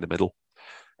slap bang in the middle.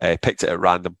 Picked it at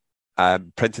random,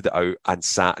 printed it out, and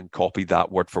sat and copied that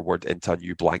word for word into a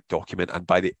new blank document. And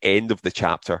by the end of the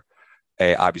chapter,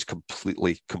 I was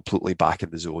completely back in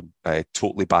the zone,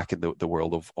 totally back in the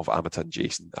world of Amita and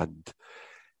Jason, and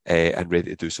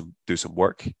ready to do some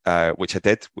work, which I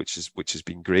did, which has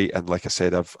been great. And like I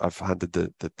said, I've handed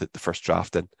the first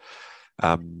draft in.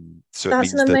 So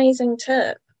that's an amazing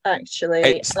tip,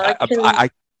 actually. I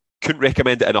couldn't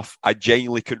recommend it enough. I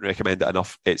genuinely couldn't recommend it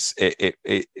enough. I'm as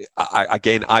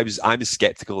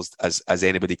skeptical as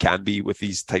anybody can be with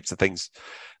these types of things.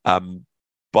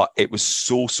 But it was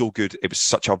so good. It was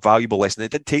such a valuable lesson.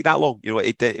 It didn't take that long.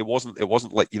 It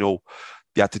wasn't like, you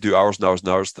had to do hours and hours and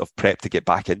hours of prep to get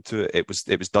back into it.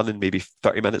 It was done in maybe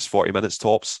 30 minutes, 40 minutes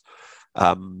tops.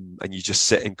 And you just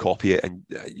sit and copy it, and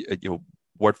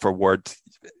word for word,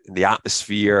 in the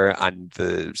atmosphere and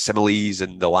the similes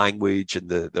and the language and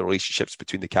the relationships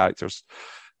between the characters.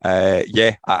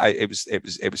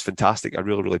 It was fantastic. A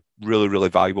really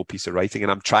valuable piece of writing,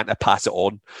 and I'm trying to pass it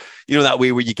on. That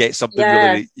way where you get something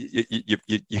really,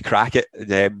 you crack it,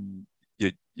 and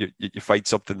you find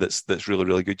something that's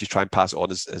really good. You try and pass it on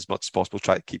as much as possible.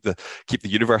 Try to keep the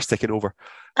universe ticking over.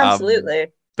 Absolutely.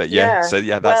 That's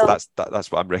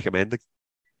what I'm recommending.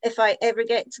 If I ever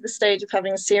get to the stage of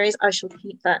having a series, I shall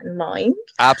keep that in mind.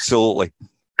 Absolutely.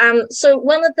 So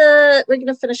we're going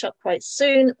to finish up quite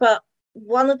soon, but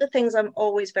one of the things I'm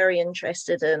always very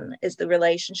interested in is the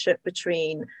relationship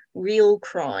between real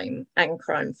crime and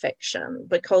crime fiction,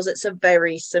 because it's a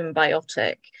very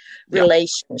symbiotic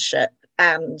relationship.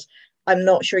 And I'm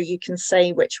not sure you can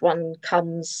say which one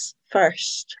comes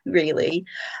first, really.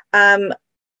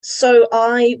 So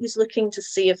I was looking to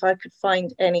see if I could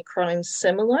find any crimes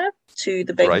similar to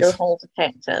the Bingo Hall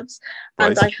Detectives.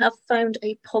 And I have found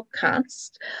a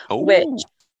podcast which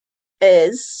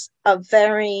is a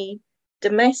very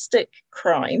domestic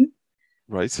crime.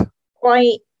 Right.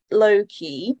 Quite low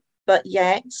key, but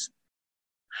yet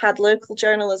had local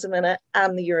journalism in it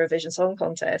and the Eurovision Song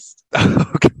Contest.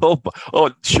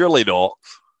 Oh, surely not.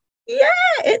 Yeah,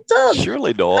 it does.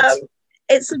 Surely not.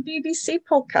 It's a BBC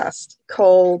podcast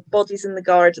called Bodies in the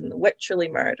Garden, The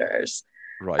Wycherley Murders.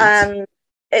 Right. And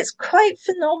it's quite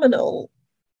phenomenal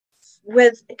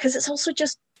because it's also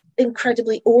just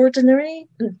incredibly ordinary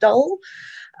and dull.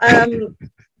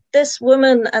 This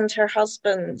woman and her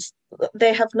husband,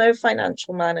 they have no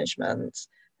financial management.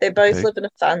 They both live in a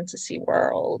fantasy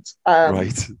world.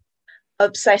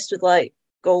 Obsessed with like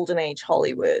golden age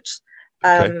Hollywood.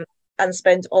 And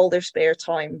spend all their spare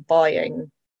time buying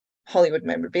Hollywood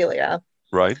memorabilia.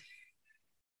 Right.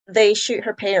 They shoot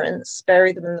her parents,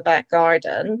 bury them in the back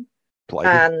garden,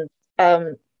 and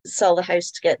sell the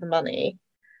house to get the money.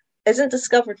 Isn't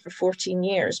discovered for 14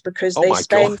 years because they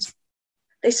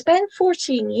spend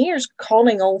 14 years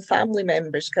conning all family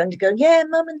members, kind of going, yeah,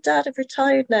 mum and dad have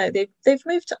retired now. They've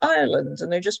moved to Ireland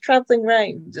and they're just traveling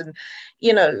around. And,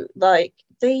 you know, like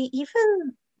they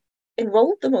even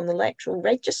enrolled them on the electoral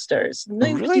registers.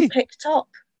 Nobody picked up.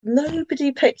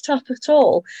 Nobody picked up at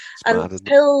all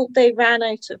until they ran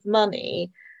out of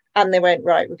money, and they went,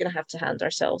 right, we're going to hand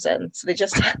ourselves in. So they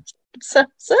just handed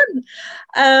themselves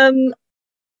in.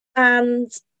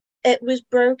 And it was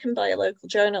broken by a local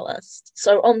journalist.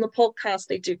 So on the podcast,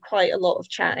 they do quite a lot of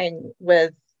chatting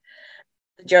with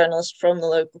the journalist from the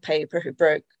local paper who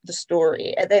broke the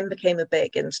story. It then became a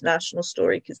big international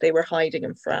story because they were hiding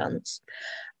in France.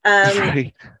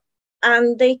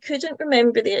 And they couldn't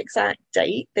remember the exact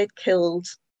date they'd killed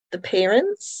the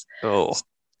parents.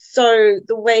 So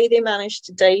the way they managed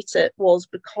to date it was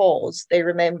because they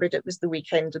remembered it was the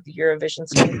weekend of the Eurovision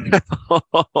Song.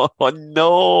 Oh,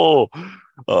 no.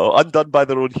 Undone by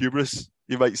their own hubris,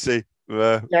 you might say.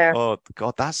 Oh,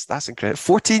 God, that's incredible.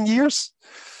 14 years?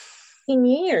 14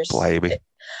 years. Blimey.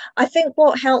 I think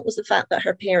what helped was the fact that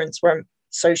her parents weren't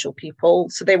social people,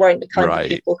 so they weren't the kind of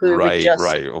people who would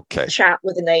just chat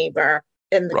with a neighbour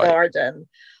in the garden.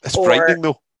 It's frightening,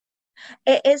 though.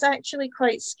 It is actually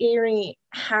quite scary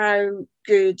how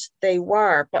good they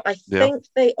were, but I think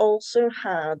they also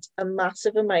had a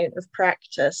massive amount of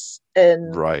practice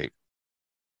in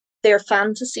their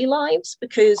fantasy lives,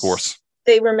 because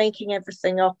they were making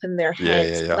everything up in their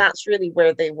heads. That's really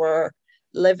where they were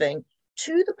living,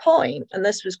 to the point, and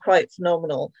this was quite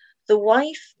phenomenal, the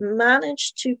wife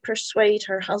managed to persuade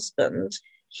her husband.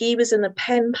 He was in a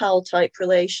pen pal type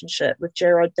relationship with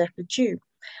Gerard Depardieu,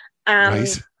 and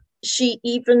she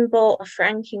even bought a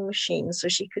franking machine so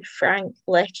she could frank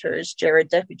letters Gerard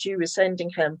Depardieu was sending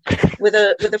him with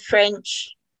a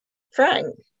French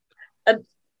franc. And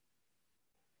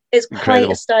it's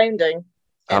quite astounding.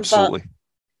 Absolutely. But,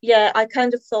 yeah, I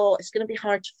kind of thought it's going to be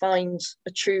hard to find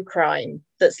a true crime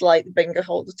that's like the Bingo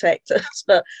Hall Detectives,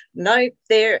 but no,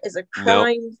 there is a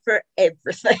crime for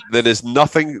everything. There is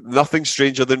nothing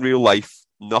stranger than real life.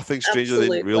 Nothing stranger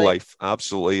than real life.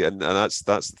 Absolutely, and that's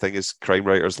the thing is, crime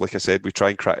writers, like I said, we try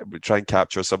and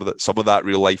capture some of that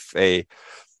real life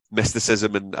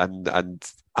mysticism and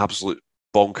absolute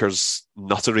bonkers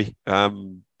nuttery.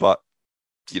 But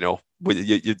you know,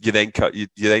 you then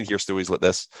hear stories like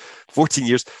this. 14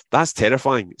 years, that's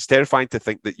terrifying. It's terrifying to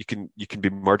think that you can be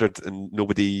murdered and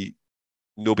nobody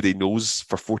knows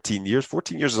for 14 years.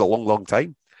 14 years is a long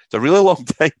time. It's a really long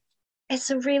time. It's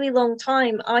a really long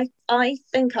time. I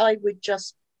think I would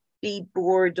just be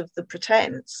bored of the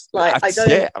pretense. Like I don't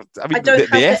have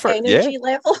the effort, energy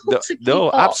level to keep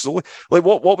up. Absolutely. Like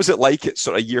what was it like at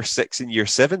sort of year 6 and year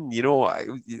 7? You know,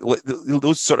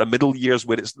 those sort of middle years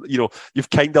where it's, you know, you've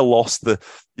kind of lost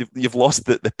you've lost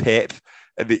the pep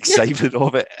and the excitement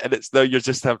of it, and it's now you're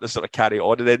just having to sort of carry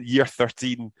on. And then year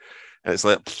 13, and it's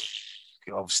like,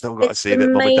 I've still got to say that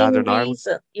mum and dad are in Ireland.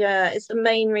 Yeah, it's the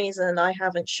main reason I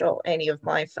haven't shot any of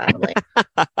my family.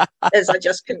 Is I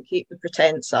just couldn't keep the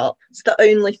pretense up. It's the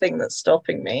only thing that's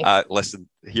stopping me. Listen,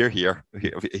 here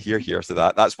to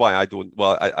that. That's why I don't.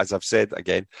 Well, as I've said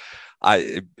again,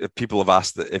 people have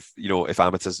asked that if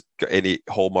Amita's got any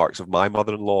hallmarks of my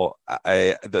mother-in-law.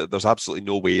 There's absolutely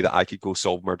no way that I could go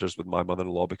solve murders with my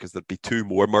mother-in-law, because there'd be 2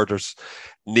 more murders,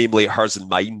 namely hers and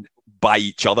mine, by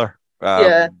each other.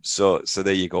 So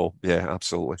there you go. Yeah,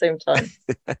 absolutely. Same time.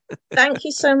 Thank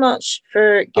you so much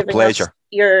for giving us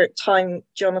your time,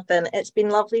 Jonathan. It's been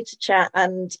lovely to chat,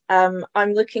 and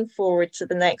I'm looking forward to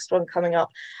the next one coming up.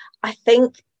 I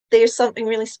think there's something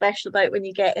really special about when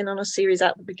you get in on a series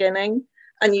at the beginning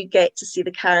and you get to see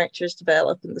the characters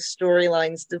develop and the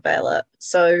storylines develop.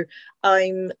 So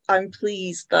I'm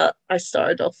pleased that I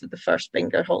started off with the first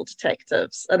Bingo Hall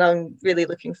Detectives, and I'm really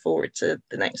looking forward to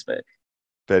the next book.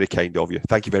 Very kind of you.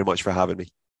 Thank you very much for having me.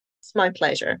 It's my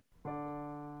pleasure.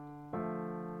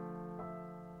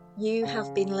 You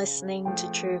have been listening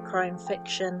to True Crime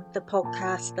Fiction, the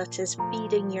podcast that is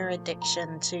feeding your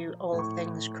addiction to all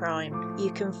things crime.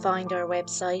 You can find our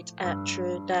website at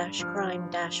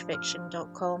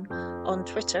true-crime-fiction.com, on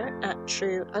Twitter at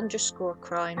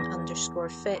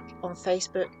true_crime_fic, on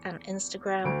Facebook and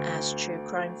Instagram as True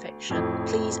Crime Fiction.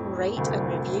 Please rate and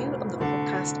review on the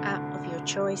podcast app of your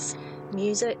choice.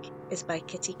 Music is by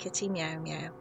Kitty Kitty Meow Meow.